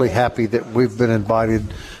really, really happy that we've been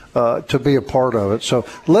invited to be a part of it. So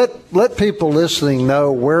let people listening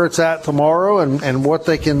know where it's at tomorrow and what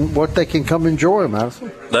they can come enjoy,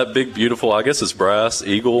 Madison. That big, beautiful, I guess it's brass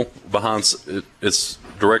eagle behind. It's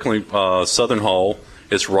directly Southern Hall.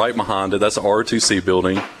 It's right behind it. That's an R2C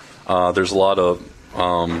building. There's a lot of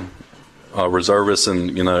reservists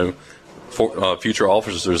and future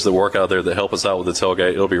officers that work out there that help us out with the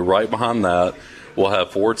tailgate. It'll be right behind that. We'll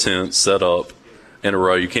have 4 tents set up in a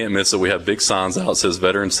row. You can't miss it. We have big signs out that says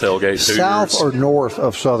Veterans Tailgate. South or north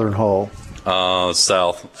of Southern Hall?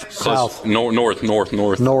 South. South. North. North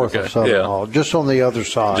Okay. of Southern Hall. Just on the other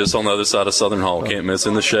side. Just on the other side of Southern Hall. Can't miss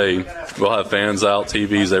in the shade. We'll have fans out,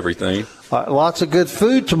 TVs, everything. Lots of good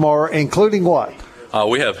food tomorrow, including what?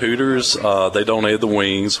 We have Hooters. They donated the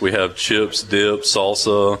wings. We have chips, dip,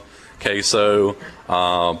 salsa, queso.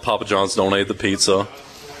 Papa John's donated the pizza.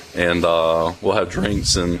 And we'll have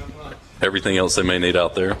drinks and everything else they may need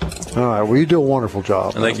out there. All right. Well, you do a wonderful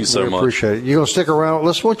job. And thank you so much. Appreciate it. You going to stick around?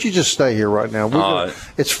 Why don't you just stay here right now?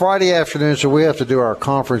 It's Friday afternoon, so we have to do our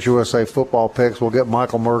Conference USA football picks. We'll get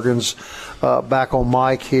Michael Mergens back on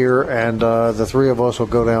mic here, and the three of us will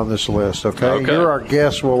go down this list, okay? You're our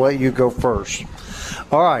guest. We'll let you go first.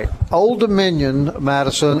 All right. Old Dominion,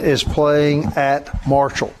 Madison, is playing at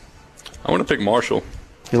Marshall. I want to pick Marshall.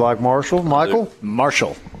 You like Marshall? Michael?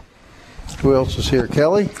 Marshall. Who else is here?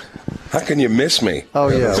 Kelly? How can you miss me? Oh,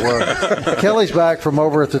 yeah. Well, Kelly's back from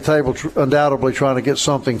over at the table, undoubtedly trying to get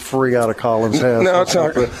something free out of Colin's head. No, it's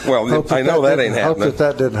not. Well, I know that ain't happening. Hope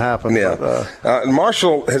that didn't happen. Yeah. But,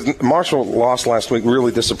 Marshall lost last week.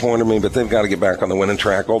 Really disappointed me, but they've got to get back on the winning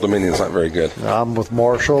track. Old Dominion's not very good. I'm with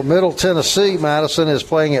Marshall. Middle Tennessee, Madison is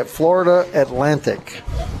playing at Florida Atlantic.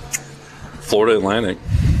 Florida Atlantic.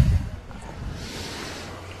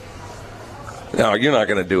 No, you're not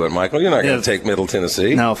going to do it, Michael. You're not going to take Middle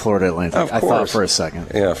Tennessee. No, Florida Atlantic. Of course. I thought for a second.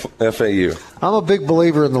 Yeah, FAU. I'm a big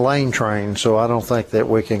believer in the lane train, so I don't think that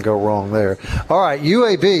we can go wrong there. All right,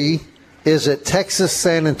 UAB is at Texas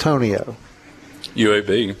San Antonio.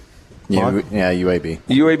 UAB. UAB.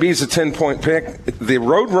 UAB's a 10-point pick. The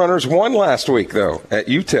Roadrunners won last week, though, at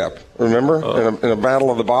UTEP. Remember? In a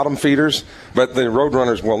battle of the bottom feeders. But the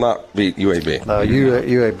Roadrunners will not beat UAB.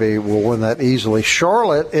 UAB will win that easily.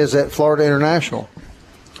 Charlotte is at Florida International.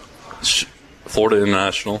 Florida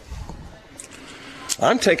International.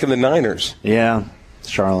 I'm taking the Niners. Yeah,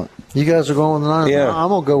 Charlotte. You guys are going with the Niners? Yeah. I'm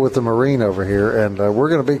going to go with the Marine over here, and we're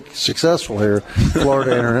going to be successful here.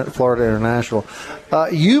 Florida International.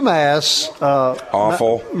 UMass.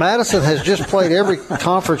 Awful. Madison has just played every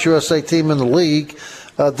Conference USA team in the league.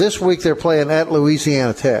 This week they're playing at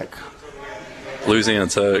Louisiana Tech. Louisiana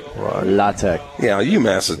Tech. Right. La Tech. Yeah,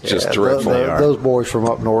 UMass is just dreadful. Those boys from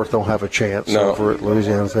up north don't have a chance over at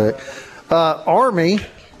Louisiana Tech. Army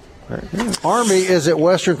is at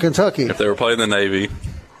Western Kentucky. If they were playing the Navy,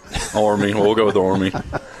 Army. We'll go with the Army.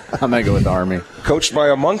 I'm going to go with the Army. Coached by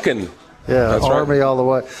a Munkin. Yeah, That's Army right. all the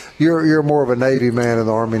way. You're more of a Navy man in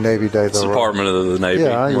the Army-Navy days. It's Department of the Navy.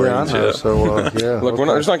 Yeah, I know. So, yeah. Look,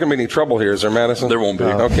 there's not going to be any trouble here, is there, Madison? There won't be.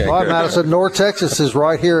 Okay, all right, good. Madison. North Texas is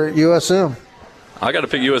right here at USM. I got to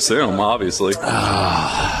pick USM, obviously.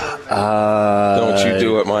 Don't you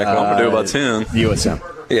do it, Michael. I'm going to do it by 10. USM.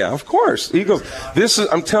 Yeah, of course. Eagles.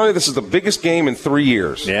 I'm telling you, this is the biggest game in 3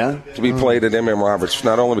 years. Yeah. To be played at M.M. Roberts,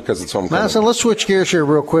 not only because it's homecoming. Madison, let's switch gears here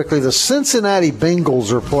real quickly. The Cincinnati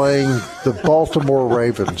Bengals are playing the Baltimore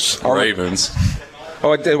Ravens. Ravens.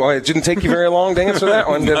 Oh, it didn't take you very long to answer that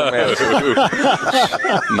one, did it,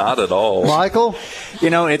 Madison? Not at all. Michael?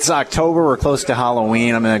 It's October. We're close to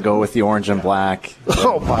Halloween. I'm going to go with the orange and black.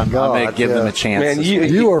 Oh, my God. I'm going to give them a chance. Man,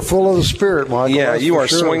 you are full of the spirit, Michael. Yeah, that's you for are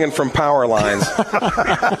sure. swinging from power lines.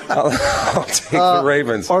 I'll take the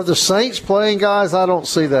Ravens. Are the Saints playing, guys? I don't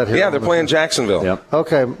see that here. Yeah, they're playing Jacksonville. Yep.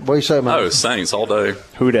 Okay, what do you say, Madison? Oh, Saints all day.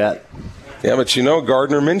 Who dat? Yeah, but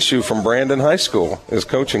Gardner Minshew from Brandon High School is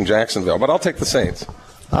coaching Jacksonville. But I'll take the Saints.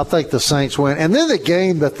 I think the Saints win. And then the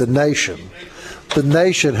game that the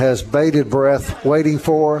nation has bated breath waiting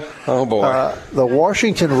for. Oh, boy. The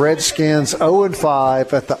Washington Redskins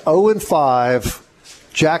 0-5 at the 0-5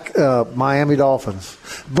 Miami Dolphins.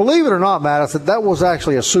 Believe it or not, Madison, that was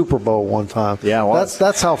actually a Super Bowl one time. Yeah, it was.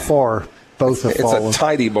 That's how far both have fallen. It's a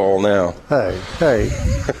tidy ball now. Hey.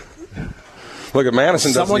 Look at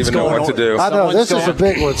Madison doesn't even know what to do. I know, this is a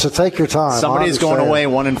big one, so take your time. Somebody's going away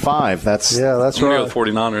 1-5. That's right. I'm going to go with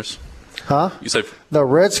 49ers. Huh? You say no,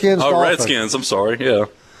 Redskins. Oh, Dolphins. Redskins. I'm sorry. Yeah.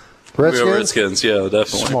 Redskins? Yeah,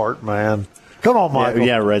 definitely. Smart, man. Come on, Michael.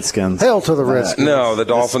 Yeah, Redskins. Hell to the Redskins. No, the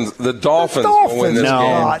Dolphins. The Dolphins will win this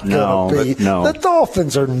game. The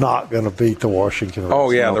Dolphins are not going to beat the Washington Redskins.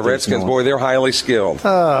 Oh, yeah, the Redskins, boy, they're highly skilled.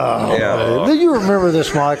 Oh, yeah. Do you remember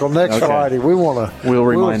this, Michael? Next Friday, we'll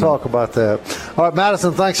talk about that. All right,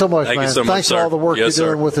 Madison, thanks so much, man. Thank you so much, thanks for all the work you're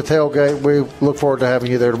doing with the tailgate. We look forward to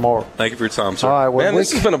having you there tomorrow. Thank you for your time, sir. All right,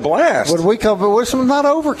 this has been a blast. When we come, it's not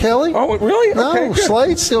over, Kelly. Oh, really? No, Okay, good.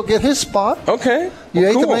 Slade still get his spot. Okay. You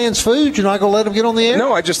ate cool. the man's food. You're not going to let him get on the air?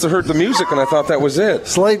 No, I just heard the music and I thought that was it.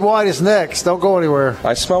 Slade White is next. Don't go anywhere.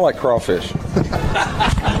 I smell like crawfish.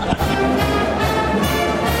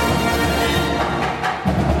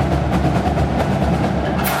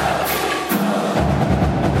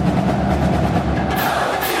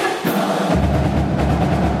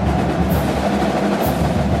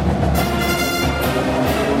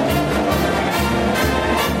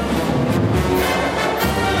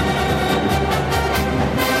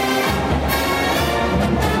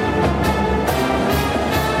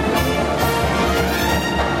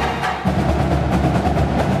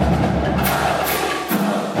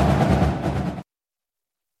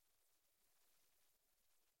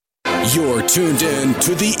 You're tuned in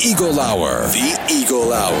to the Eagle Hour. The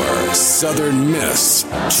Eagle Hour. Southern Miss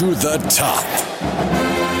to the top.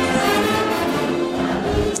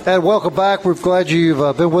 And welcome back. We're glad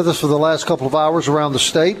you've been with us for the last couple of hours around the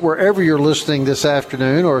state. Wherever you're listening this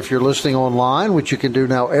afternoon, or if you're listening online, which you can do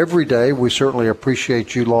now every day, we certainly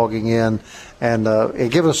appreciate you logging in and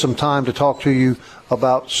giving us some time to talk to you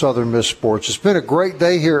about Southern Miss sports. It's been a great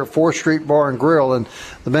day here at 4th Street Bar and Grill, and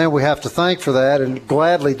the man we have to thank for that, and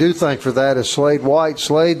gladly do thank for that, is Slade White.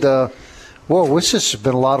 Slade, this has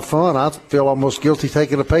been a lot of fun. I feel almost guilty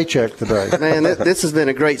taking a paycheck today. Man, this has been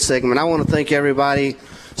a great segment. I want to thank everybody,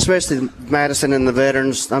 especially Madison and the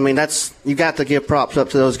veterans. I mean, you got to give props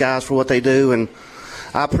up to those guys for what they do, and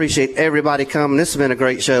I appreciate everybody coming. This has been a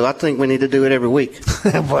great show. I think we need to do it every week.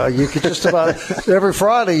 Well, you could just about every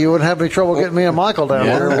Friday. You wouldn't have any trouble getting me and Michael down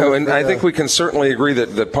there. No, and I think we can certainly agree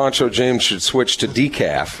that Poncho James should switch to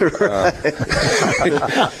decaf.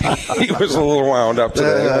 He was a little wound up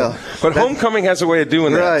today. But homecoming has a way of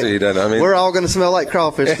doing that to you, doesn't it? I mean, we're all going to smell like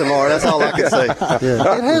crawfish tomorrow. That's all I can say.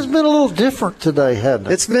 Yeah. It has been a little different today, hasn't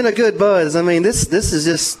it? It's been a good buzz. I mean, this is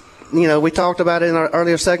just, we talked about it in our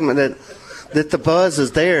earlier segment that the buzz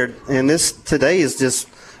is there, and this today is just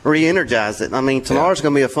re-energized it. I mean, tomorrow's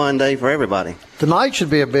going to be a fun day for everybody. Tonight should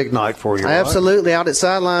be a big night for you. Absolutely. Right? Out at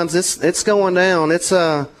Sidelines, it's going down. It's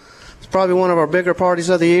probably one of our bigger parties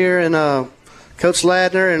of the year, and Coach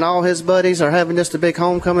Ladner and all his buddies are having just a big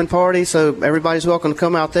homecoming party, so everybody's welcome to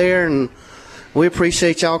come out there, and we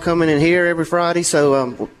appreciate y'all coming in here every Friday,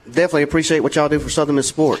 so definitely appreciate what y'all do for Southern Miss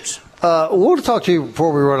sports. We want to talk to you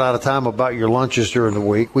before we run out of time about your lunches during the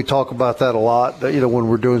week. We talk about that a lot, when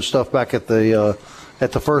we're doing stuff back at the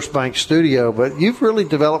First Bank studio. But you've really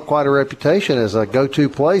developed quite a reputation as a go-to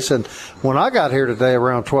place. And when I got here today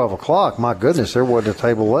around 12 o'clock, my goodness, there wasn't a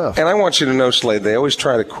table left. And I want you to know, Slade, they always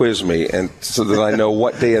try to quiz me, and so that I know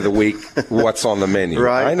what day of the week what's on the menu.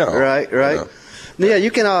 Right. I know. Right. Yeah, you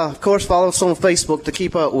can, of course, follow us on Facebook to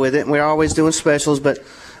keep up with it. We're always doing specials, but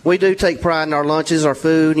we do take pride in our lunches, our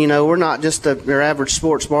food. We're not just your average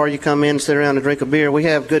sports bar. You come in, sit around and drink a beer. We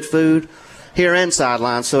have good food here and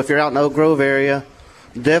Sidelines. So if you're out in the Oak Grove area,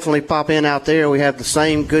 definitely pop in out there. We have the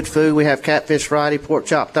same good food. We have Catfish Friday, Pork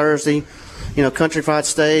Chop Thursday, Country Fried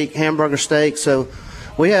Steak, Hamburger Steak. So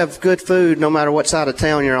we have good food no matter what side of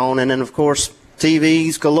town you're on. And then, of course,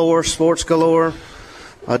 TVs galore, sports galore,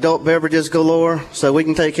 adult beverages galore. So we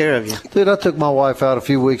can take care of you. Dude, I took my wife out a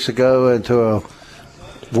few weeks ago into a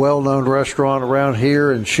well-known restaurant around here,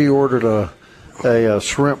 and she ordered a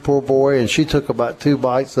shrimp po' boy, and she took about 2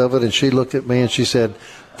 bites of it, and she looked at me and she said,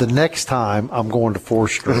 "The next time I'm going to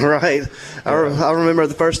 4th Street." Right. I remember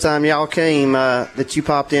the first time y'all came that you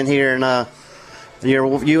popped in here, and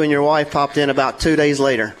you and your wife popped in about 2 days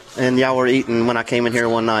later, and y'all were eating when I came in here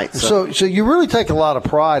one night. So you really take a lot of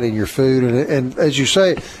pride in your food, and as you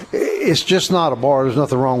say, it's just not a bar. There's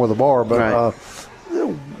nothing wrong with a bar, but right.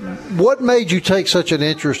 What made you take such an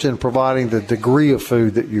interest in providing the degree of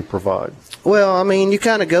food that you provide? Well, I mean, you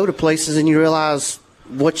kind of go to places and you realize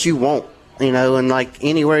what you want, and like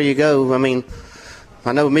anywhere you go, I mean,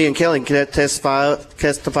 I know me and Kelly can testify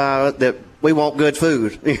that we want good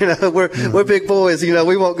food. We're big boys.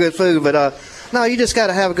 We want good food, but no, you just got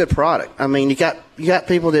to have a good product. I mean, you got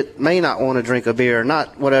people that may not want to drink a beer,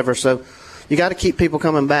 not whatever. So you got to keep people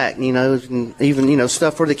coming back. And even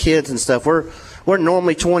stuff for the kids and stuff. We're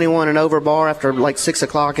normally 21 and over bar after like 6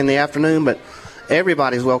 o'clock in the afternoon, but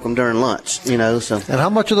everybody's welcome during lunch, So. And how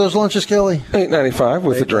much are those lunches, Kelly? $8.95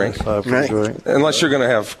 with a drink. Right. Unless you're going to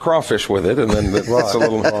have crawfish with it, and then it's a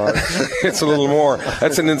little it's a little more.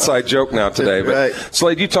 That's an inside joke now today. But Right.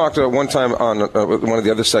 Slade, you talked one time on one of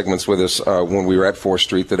the other segments with us when we were at 4th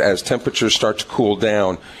Street that as temperatures start to cool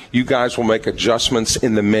down, you guys will make adjustments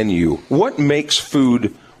in the menu. What makes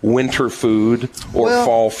food winter food or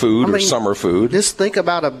fall food or summer food? Just think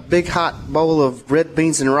about a big hot bowl of red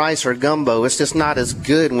beans and rice or gumbo. It's just not as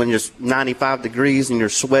good when you're 95 degrees and you're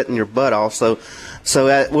sweating your butt off. So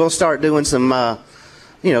we'll start doing some,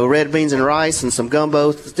 red beans and rice and some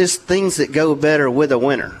gumbo. Just things that go better with the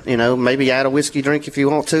winter. Maybe add a whiskey drink if you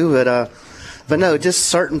want to, but no, just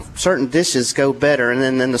certain dishes go better. And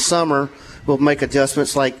then in the summer, we'll make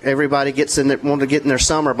adjustments like everybody want to get in their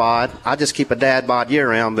summer bod. I just keep a dad bod year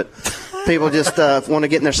round, but people just want to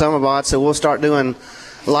get in their summer bod, so we'll start doing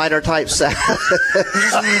lighter type salad.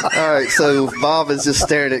 All right, so Bob is just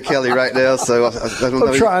staring at Kelly right now. So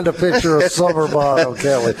I'm trying to picture a summer bod on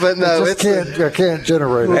Kelly, but no, I can't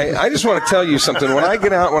generate it. Hey, I just want to tell you something. When I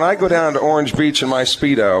go down to Orange Beach in my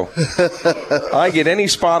Speedo, I get any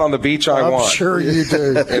spot on the beach I want. I'm sure you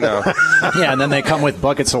do. Yeah, and then they come with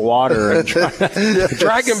buckets of water and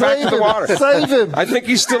drag him back to the water. Save him. I think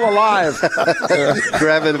he's still alive.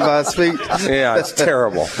 Grabbing him by his feet. Yeah, it's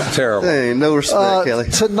terrible. Terrible. Hey, no respect, Kelly.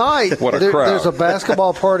 Tonight, What a crowd. there's a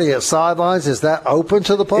basketball party at Sidelines. Is that open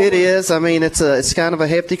to the public? It is. I mean, it's kind of a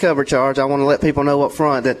hefty cover charge. I want to let people know up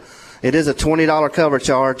front that it is a $20 cover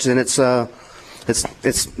charge, and it's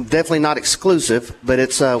definitely not exclusive. But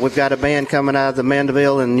we've got a band coming out of the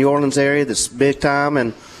Mandeville and New Orleans area that's big time,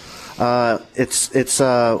 and it's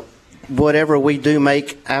whatever we do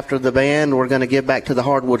make after the band, we're going to give back to the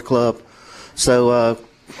Hardwood Club. So.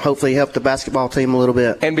 Hopefully help the basketball team a little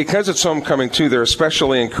bit. And because it's homecoming, too, they're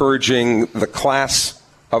especially encouraging the class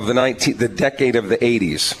of the decade of the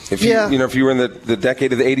 80s. If you were in the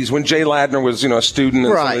decade of the 80s when Jay Ladner was, a student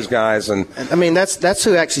and some of his guys. And I mean, that's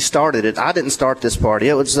who actually started it. I didn't start this party.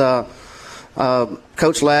 It was Coach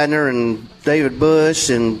Ladner and David Bush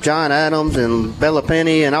and John Adams and Bella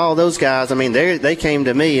Penny and all those guys. I mean, they came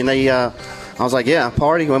to me and I was like, yeah,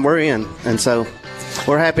 party when we're in. And so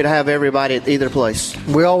we're happy to have everybody at either place.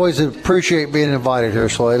 We always appreciate being invited here,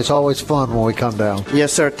 Slade. It's always fun when we come down.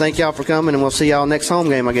 Yes, sir. Thank y'all for coming, and we'll see y'all next home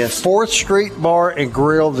game, I guess. 4th Street Bar and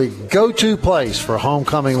Grill, the go-to place for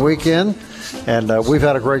homecoming weekend. And we've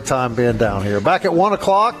had a great time being down here. Back at 1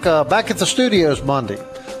 o'clock, back at the studios Monday.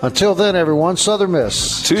 Until then, everyone, Southern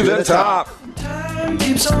Miss. To the top. Time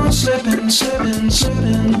keeps on slipping, slipping,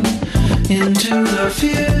 slipping into the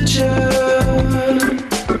future.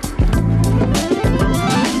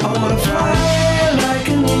 I wanna fly like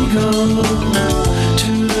an eagle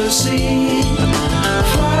to the sea.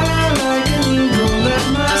 Fly like an eagle, let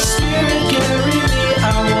my spirit carry me. I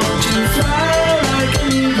want to fly like an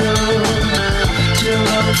eagle till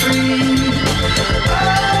I'm free. I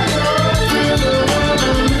go through the world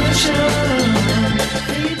on a mission.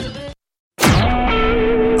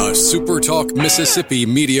 A SuperTalk Mississippi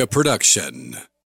media production.